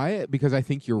to try it because I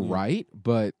think you're right,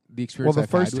 but the Well, experience the I've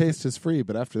first had with taste is free,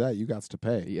 but after that, you got to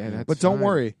pay. Yeah, that's but don't fine.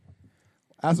 worry.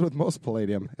 As with most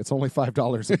Palladium, it's only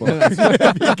 $5 a book.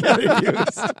 If you get it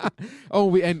used.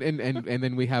 Oh, and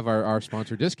then we have our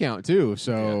sponsor discount too.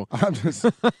 So I'm just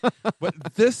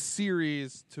But this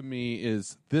series to me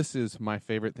is my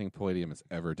favorite thing Palladium has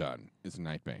ever done is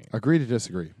Nightbane. agree to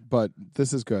disagree, but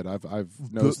this is good. I've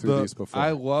nosed through these before. I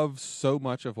love so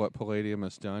much of what Palladium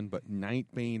has done, but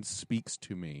Nightbane speaks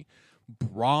to me.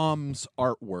 Brahms'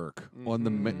 artwork on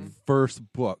the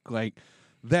first book, like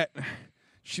that.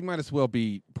 She might as well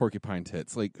be Porcupine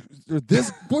Tits. Like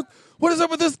this, what is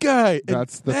up with this guy? And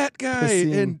That's the that guy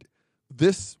pissing- and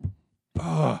this.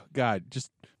 Oh God, just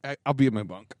I'll be in my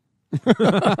bunk.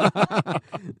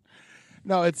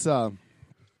 No,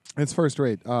 it's first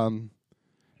rate.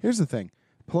 Here's the thing: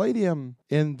 Palladium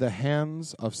in the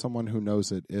hands of someone who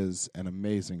knows it is an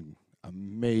amazing,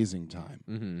 amazing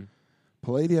time.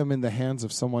 Palladium in the hands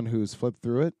of someone who's flipped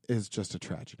through it is just a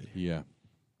tragedy. Yeah,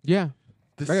 yeah,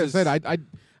 this like is, I said,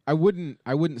 I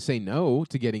wouldn't say no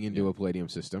to getting into a Palladium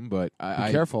system, but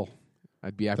Be careful.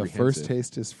 I'd be The apprehensive. first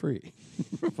taste is free.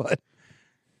 But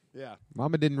yeah.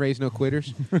 Mama didn't raise no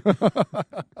quitters.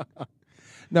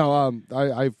 No,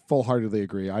 I full-heartedly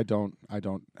agree. I don't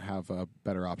have a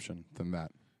better option than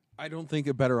that. I don't think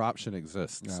a better option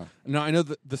exists. No. Now I know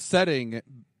that the setting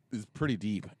is pretty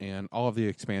deep, and all of the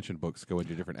expansion books go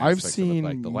into different I've aspects seen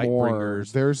of it, like the more.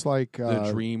 Lightbringers. There's like the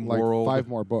Dream like World. 5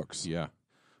 more books. Yeah,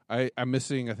 I'm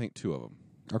missing I think 2 of them.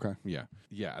 Okay.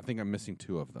 Yeah. I think I'm missing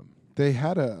 2 of them. They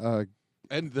had a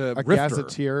And the a Rifter.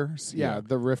 gazetteer,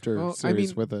 the Rifter Well,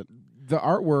 series with it. The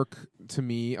artwork to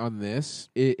me on this,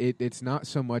 it's not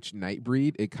so much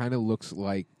Nightbreed. It kind of looks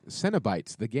like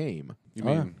Cenobites, the game. You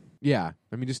Oh, mean Yeah,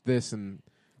 I mean just this and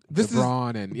This is-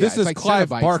 LeBron and this it's is like Clive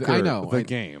Cenobites. Barker, I know the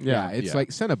game. Yeah, it's like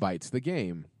Cenobites, the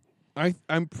game.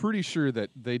 I'm pretty sure that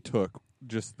they took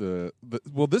just the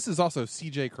well. This is also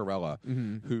C.J. Corella,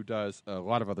 who does a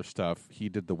lot of other stuff. He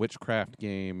did the Witchcraft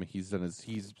game. He's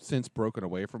since broken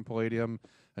away from Palladium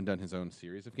and done his own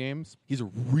series of games. He's a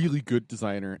really good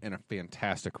designer and a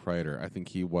fantastic writer. I think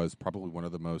he was probably one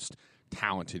of the most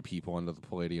talented people under the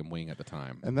Palladium wing at the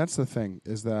time. And that's the thing,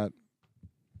 is that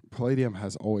Palladium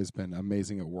has always been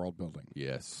amazing at world building.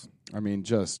 Yes. I mean,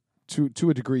 just to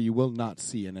a degree you will not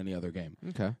see in any other game.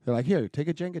 Okay. They're like, here, take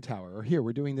a Jenga tower, or here,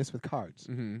 we're doing this with cards.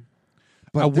 Mm-hmm.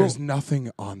 But there's nothing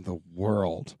on the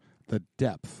world, the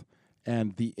depth,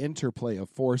 and the interplay of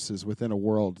forces within a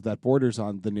world that borders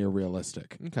on the near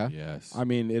realistic. Okay. Yes. I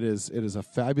mean, it is a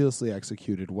fabulously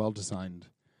executed, well-designed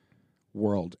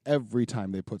world every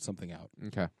time they put something out.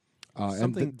 Okay.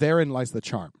 And therein lies the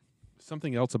charm.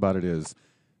 Something else about it is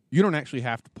you don't actually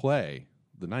have to play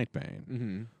the Nightbane.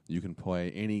 Mm-hmm. You can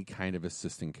play any kind of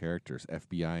assisting characters,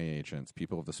 FBI agents,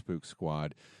 people of the Spook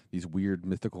Squad, these weird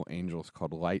mythical angels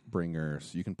called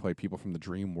Lightbringers. You can play people from the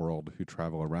dream world who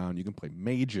travel around. You can play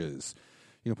mages.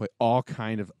 You can play all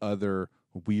kind of other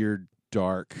weird,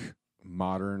 dark,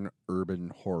 modern,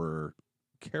 urban horror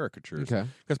caricatures. Okay.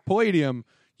 Because Palladium,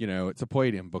 it's a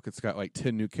Palladium book. It's got like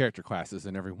 10 new character classes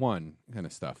in every one kind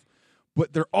of stuff.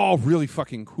 But they're all really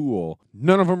fucking cool.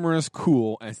 None of them are as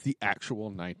cool as the actual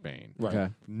Nightbane. Right. Okay.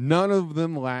 None of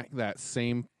them lack that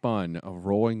same fun of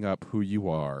rolling up who you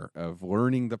are, of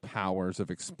learning the powers,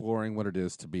 of exploring what it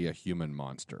is to be a human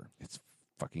monster. It's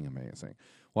fucking amazing.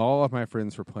 While all of my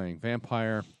friends were playing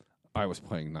Vampire, I was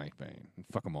playing Nightbane.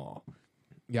 Fuck them all.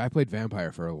 Yeah, I played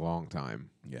Vampire for a long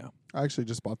time. Yeah. I actually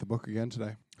just bought the book again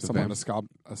today. Someone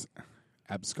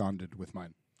absconded with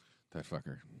mine. That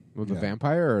fucker. Well, the Yeah.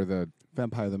 Vampire or the...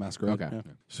 Vampire the Masquerade. Okay. Yeah.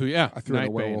 So yeah, I threw in a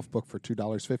Nightbane. werewolf book for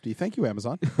 $2.50. Thank you,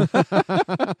 Amazon.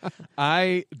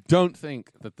 I don't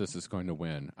think that this is going to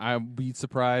win. I'll be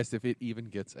surprised if it even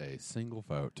gets a single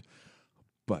vote.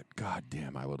 But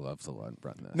goddamn, I would love to run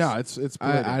this. No, it's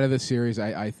brilliant. out of the series,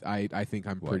 I think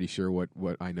I'm What? pretty sure what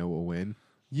I know will win.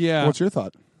 Yeah. What's your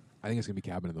thought? I think it's going to be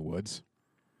Cabin in the Woods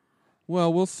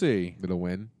Well, we'll see. that'll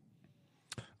win.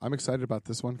 I'm excited about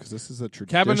this one because this is a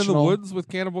traditional. Cabin in the Woods with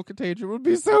Cannibal Contagion would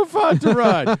be so fun to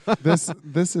run.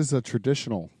 This is a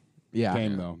traditional Yeah.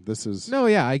 game, though. This is No,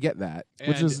 yeah, I get that.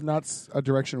 which And- is not a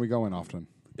direction we go in often.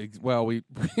 well, we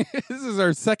this is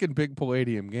our second big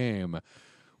Palladium game.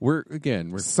 We're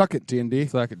Suck it, D&D.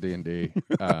 stuck at D&D.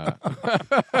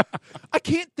 I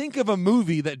can't think of a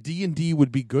movie that D&D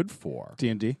would be good for.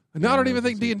 D&D. No, I don't even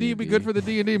think D&D would be good for the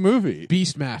D&D movie.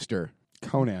 Beastmaster.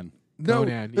 Conan. No,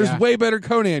 Conan, there's yeah. way better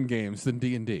Conan games than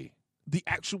D&D. The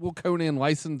actual Conan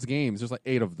licensed games, there's like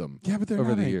 8 of them. Yeah, but they're over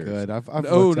not the any years. good. I've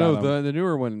Oh looked no, at 'em. the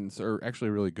newer ones are actually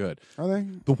really good. Are they?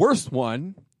 The worst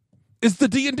one is the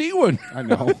D&D one. I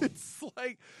know. It's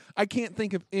like I can't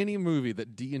think of any movie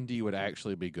that D&D would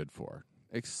actually be good for,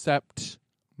 except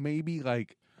maybe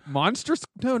like No,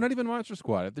 not even Monster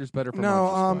Squad. If there's better for No,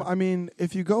 Monster Squad. I mean,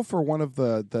 if you go for one of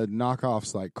the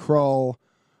knockoffs like Krull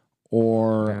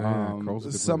or Yeah, Krull's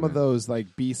a good some one, of yeah. those like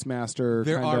Beastmaster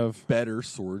there kind are of. better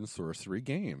sword and sorcery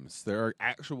games. There are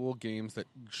actual games that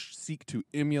seek to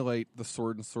emulate the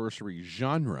sword and sorcery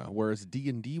genre, whereas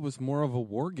D&D was more of a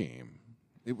war game.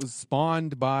 It was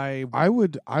spawned by. I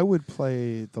would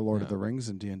play the Lord of Yeah. the Rings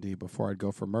in D&D before I'd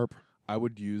go for MERP. I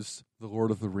would use the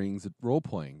Lord of the Rings role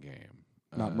playing game.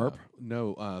 Not MERP?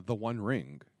 No, the One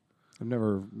Ring. I've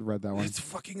never read that one. It's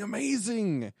fucking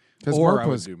amazing. 'Cause Or MERP I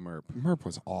would was- do MERP. MERP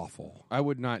was awful. I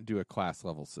would not do a class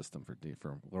level system for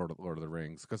Lord of the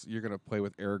Rings because you're going to play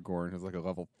with Aragorn, who's like a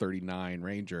level 39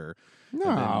 ranger.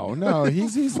 No,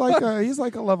 he's like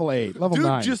a level 8, level Dude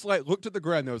 9. just like looked at the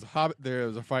ground. There was a hobbit there. There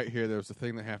was a fight here. There was a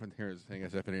thing that happened here. There was a thing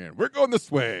that's happening here. We're going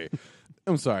this way.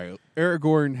 I'm sorry.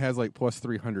 Aragorn has like plus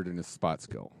 300 in his spot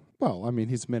skill. Well, I mean,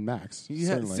 he's min max. Yeah,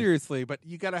 certainly. seriously, but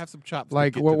you got to have some chops. to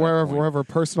Like get to that point. wherever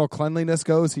personal cleanliness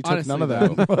goes, he took Honestly, none of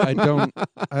that. though,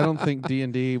 I don't think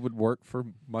D&D would work for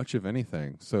much of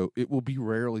anything. So it will be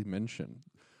rarely mentioned.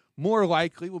 More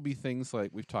likely will be things like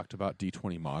we've talked about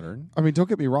D20 Modern. I mean, don't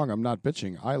get me wrong. I'm not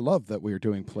bitching. I love that we are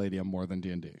doing Palladium more than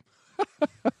D&D.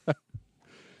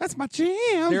 That's my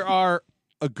jam. There are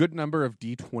a good number of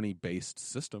D20 based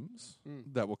systems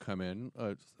that will come in,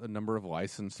 a number of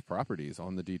licensed properties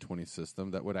on the D20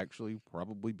 system that would actually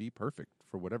probably be perfect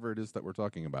for whatever it is that we're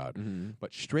talking about.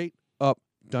 But straight up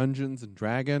Dungeons and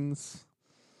Dragons,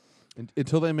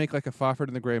 Until they make like a Fafhrd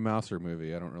and the Grey Mouser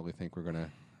movie, I don't really think we're gonna.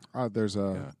 There's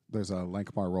a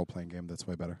Lankmar role playing game that's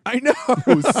way better. I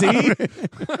know. See,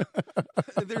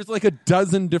 there's like a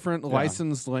dozen different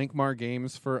licensed Lankmar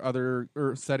games for other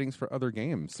or settings for other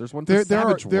games. There's one for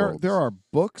Savage Worlds. There are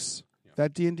books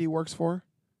that D&D works for.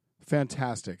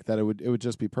 Fantastic. That it would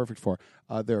just be perfect for.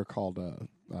 They're called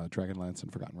Dragonlance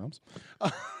and Forgotten Realms.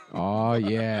 Oh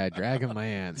yeah,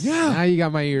 Dragonlance. Yeah. Now you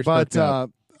got my ears. But perked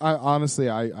up. honestly,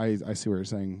 I see what you're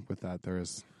saying with that. There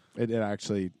is it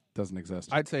actually doesn't exist.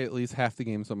 I'd say at least half the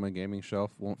games on my gaming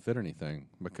shelf won't fit anything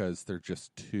because they're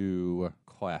just too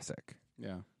classic.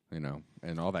 Yeah.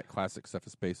 And all that classic stuff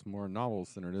is based more on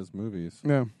novels than it is movies.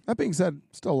 Yeah. That being said,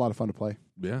 still a lot of fun to play.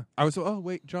 Yeah. I was,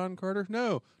 wait, John Carter?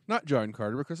 No, not John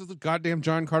Carter, because it's a goddamn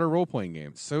John Carter role-playing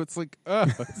game. So it's like, I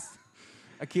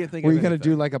can't think Were of you going to anything.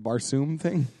 do like a Barsoom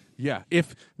thing? Yeah.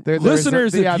 If There is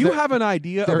listeners, a- yeah, if you there- have an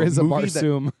idea There of is a a movie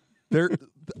Barsoom.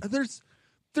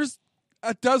 there's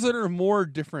a dozen or more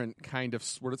different kind of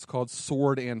what it's called.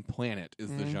 Sword and Planet is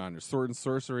the genre. Sword and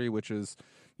Sorcery, which is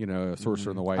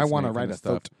Sorcerer in the White. I want to Snake write kind a of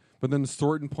stuff. thought. But then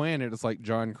Sword and Planet is like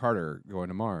John Carter going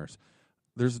to Mars.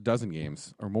 There's a dozen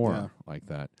games or more like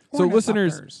that. So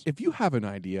listeners, if you have an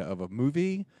idea of a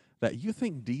movie that you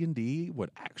think D&D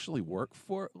would actually work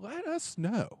for, let us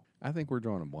know. I think we're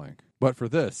drawing a blank. But for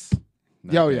this,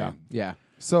 Nightbane. Yeah.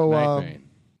 So Nightbane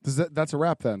that's a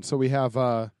wrap then. So we have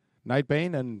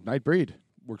Nightbane and Nightbreed.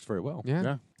 works very well.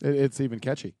 Yeah. It's even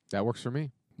catchy. That works for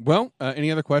me. Well,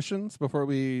 any other questions before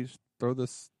we throw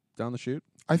this down the chute?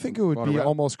 I think it would Bottom be wrap?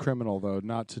 almost criminal though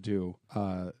not to do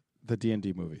the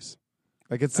D&D movies.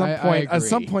 Like at I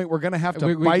some agree. point we're gonna have to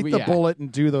We- bite the yeah. bullet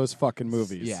and do those fucking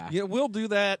movies. Yeah. Yeah, we'll do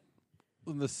that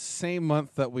in the same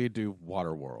month that we do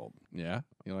Waterworld. Yeah,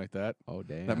 you like that? Oh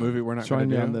damn. That movie we're not Join going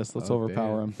me to do. on this. Let's Oh,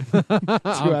 overpower him. 2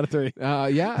 out of 3.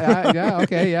 Yeah.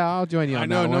 Okay. Yeah. I'll join you on I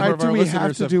know, that no, one. Number of do our we have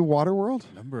listeners to have- do Waterworld?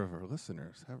 A number of our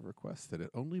listeners have requested it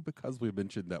only because we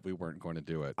mentioned that we weren't going to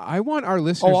do it. I want our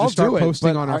listeners I'll to start do it,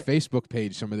 posting but on our I- Facebook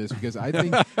page some of this because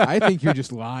I think you're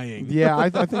just lying. Yeah, I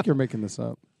think you're making this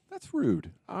up. That's rude.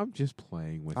 I'm just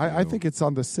playing with you. I think it's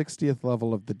on the 60th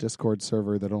level of the Discord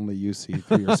server that only you see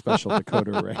through your special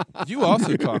decoder ring. You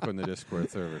also talk on the Discord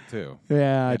server too.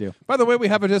 Yeah, I do. By the way, we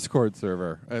have a Discord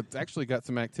server. It's actually got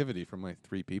some activity from like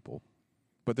 3 people,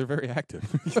 but they're very active.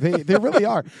 They really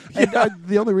are. And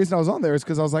the only reason I was on there is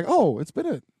because I was like, oh, it's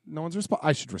been no one's respond.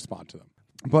 I should respond to them.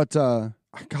 But God,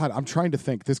 I'm trying to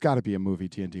think. There's got to be a movie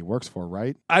D&D works for,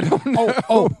 right? I don't know.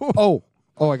 Oh!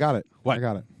 I got it. What? I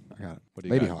got it. What do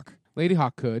you Lady got? Hawk. Lady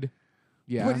Hawk could.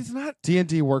 Yeah. But it's not.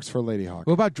 D&D works for Lady Hawk.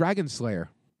 What about Dragon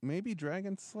Slayer? Maybe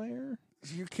Dragon Slayer.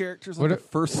 Your character's What like the if-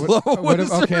 first What, level. what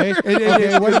if- okay.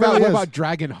 Okay, what really is. about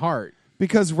Dragon Heart?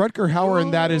 Because Rutger Hauer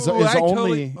in that is Oh, I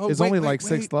totally- only wait, like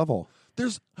wait. 6th level.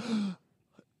 There's.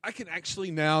 I can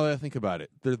actually, now that I think about it,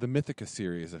 they're the Mythica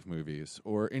series of movies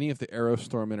or any of the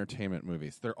Aerostorm Entertainment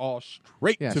movies. They're all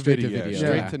straight to straight to video, video,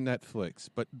 straight yeah. to Netflix.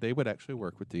 But they would actually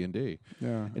work with D&D. Yeah.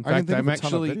 In I didn't fact, think I'm of a ton of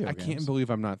actually, video I can't games.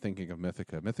 believe I'm not thinking of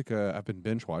Mythica. Mythica, I've been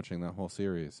binge watching that whole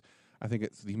series. I think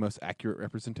it's the most accurate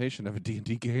representation of a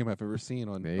D&D game I've ever seen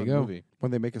on There you on go. movie.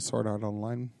 When they make a Sword Art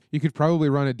Online. You could probably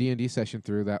run a D&D session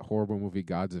through that horrible movie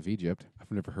Gods of Egypt. I've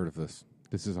never heard of this.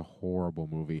 This is a horrible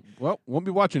movie. Well, won't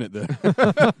be watching it then.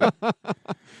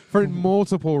 For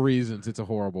multiple reasons, it's a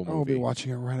horrible movie. I'll be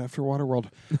watching it right after Waterworld.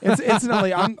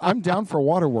 Incidentally, I'm down for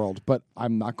Waterworld, but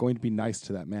I'm not going to be nice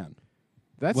to that man.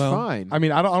 That's Well, fine. I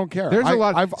mean, I don't care. There's a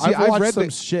lot. I've See, watched read some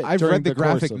the, shit. I've during read the course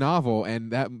graphic of- novel,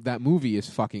 and that movie is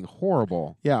fucking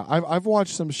horrible. Yeah, I've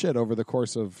watched some shit over the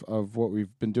course of what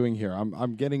we've been doing here.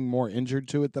 I'm getting more injured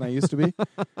to it than I used to be.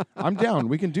 I'm down.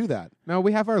 We can do that. No,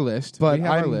 we have our list. But we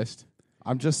have our I'm- list.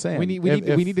 I'm just saying. We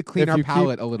need to clean if our you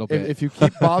palate keep- a little bit. If you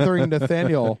keep bothering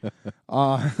Nathaniel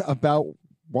about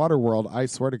Waterworld, I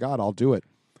swear to God, I'll do it,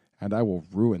 and I will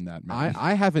ruin that man.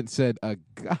 I haven't said a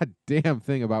goddamn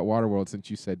thing about Waterworld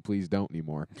since you said please don't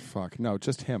anymore. Fuck no,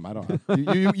 just him. I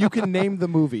don't. You can name the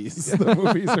movies. The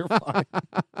movies are fine.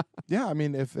 Yeah, I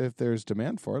mean, if there's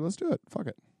demand for it, let's do it. Fuck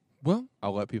it. Well,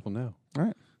 I'll let people know. All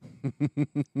right.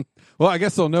 Well, I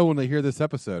guess they'll know when they hear this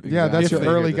episode. Yeah, that's If your they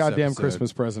hear early this goddamn episode.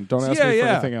 Christmas present. Don't ask Yeah, me for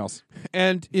yeah. anything else.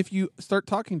 And if you start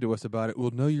talking to us about it,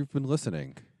 we'll know you've been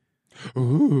listening.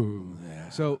 Ooh.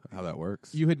 So How that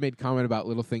works. you had made comment about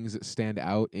little things that stand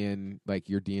out in like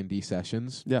your D&D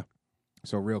sessions. Yeah.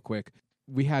 So real quick,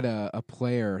 we had a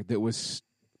player that was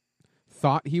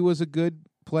thought he was a good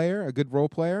player, a good role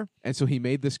player, and so he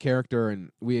made this character, and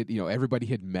we had everybody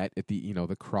had met at the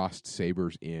the Crossed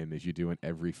Sabers Inn as you do in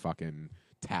every fucking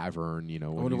tavern. You know,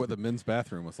 I when wonder he's- what the men's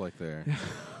bathroom was like there.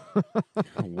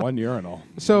 One urinal.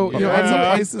 So you know, Lots of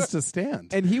and- places to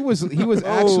stand. and he was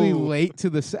actually late to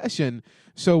the session,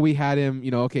 so we had him,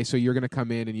 you know, okay, so you're gonna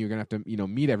come in and you're gonna have to, you know,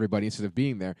 meet everybody instead of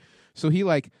being there. So he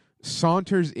like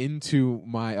saunters into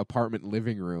my apartment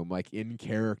living room, like in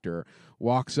character,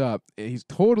 walks up, and he's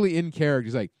totally in character.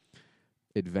 He's like,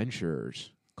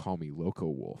 "Adventurers, call me Loco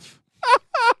Wolf,"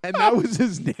 and that was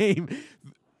his name.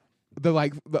 The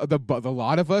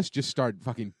lot of us just started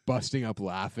fucking busting up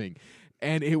laughing.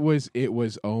 And it was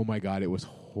oh my God, it was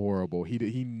horrible.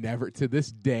 He never, to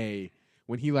this day,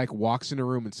 when he like walks in a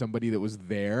room and somebody that was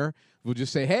there will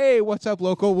just say, "Hey, what's up,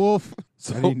 Loco Wolf?"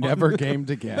 And he never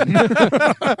gamed again. Then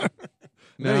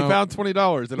he found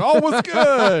 $20 and all was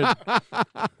good.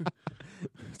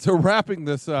 So wrapping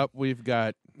this up, we've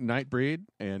got Nightbreed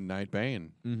and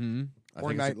Nightbane. Mm-hmm.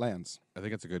 Or Nightlands. I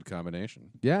think it's a good combination.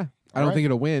 Yeah, I don't think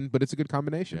it'll win, but it's a good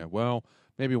combination. Yeah, well,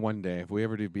 maybe one day if we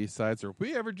ever do B-sides, or if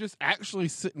we ever just actually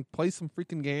sit and play some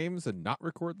freaking games and not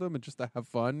record them and just to have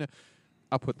fun,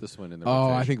 I'll put this one in the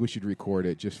rotation. I think we should record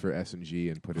it just for S&G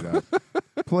and put it up.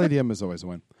 Palladium is always a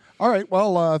win. All right.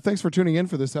 Well, thanks for tuning in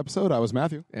for this episode. I was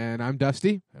Matthew. And I'm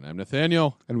Dusty. And I'm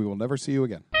Nathaniel. And we will never see you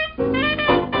again.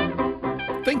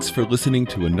 Thanks for listening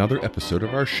to another episode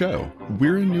of our show.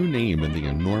 We're a new name in the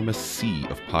enormous sea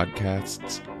of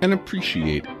podcasts and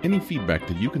appreciate any feedback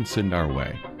that you can send our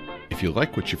way. If you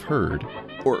like what you've heard,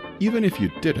 or even if you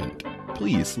didn't,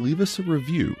 please leave us a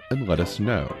review and let us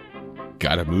know.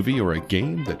 Got a movie or a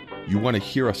game that you want to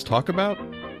hear us talk about?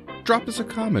 Drop us a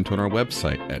comment on our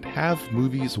website at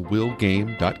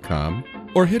havemovieswillgame.com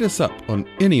or hit us up on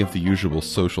any of the usual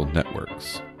social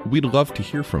networks. We'd love to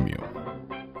hear from you.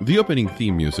 The opening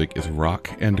theme music is Rock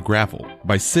and Gravel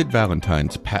by Sid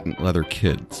Valentine's Patent Leather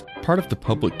Kids, part of the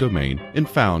public domain and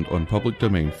found on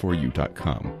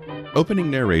publicdomain4u.com. Opening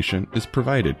narration is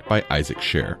provided by Isaac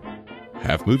Scher.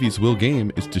 Have Movies Will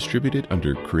Game is distributed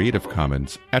under Creative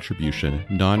Commons Attribution,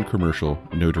 Non-Commercial,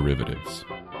 No Derivatives.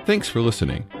 Thanks for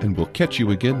listening, and we'll catch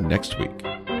you again next week.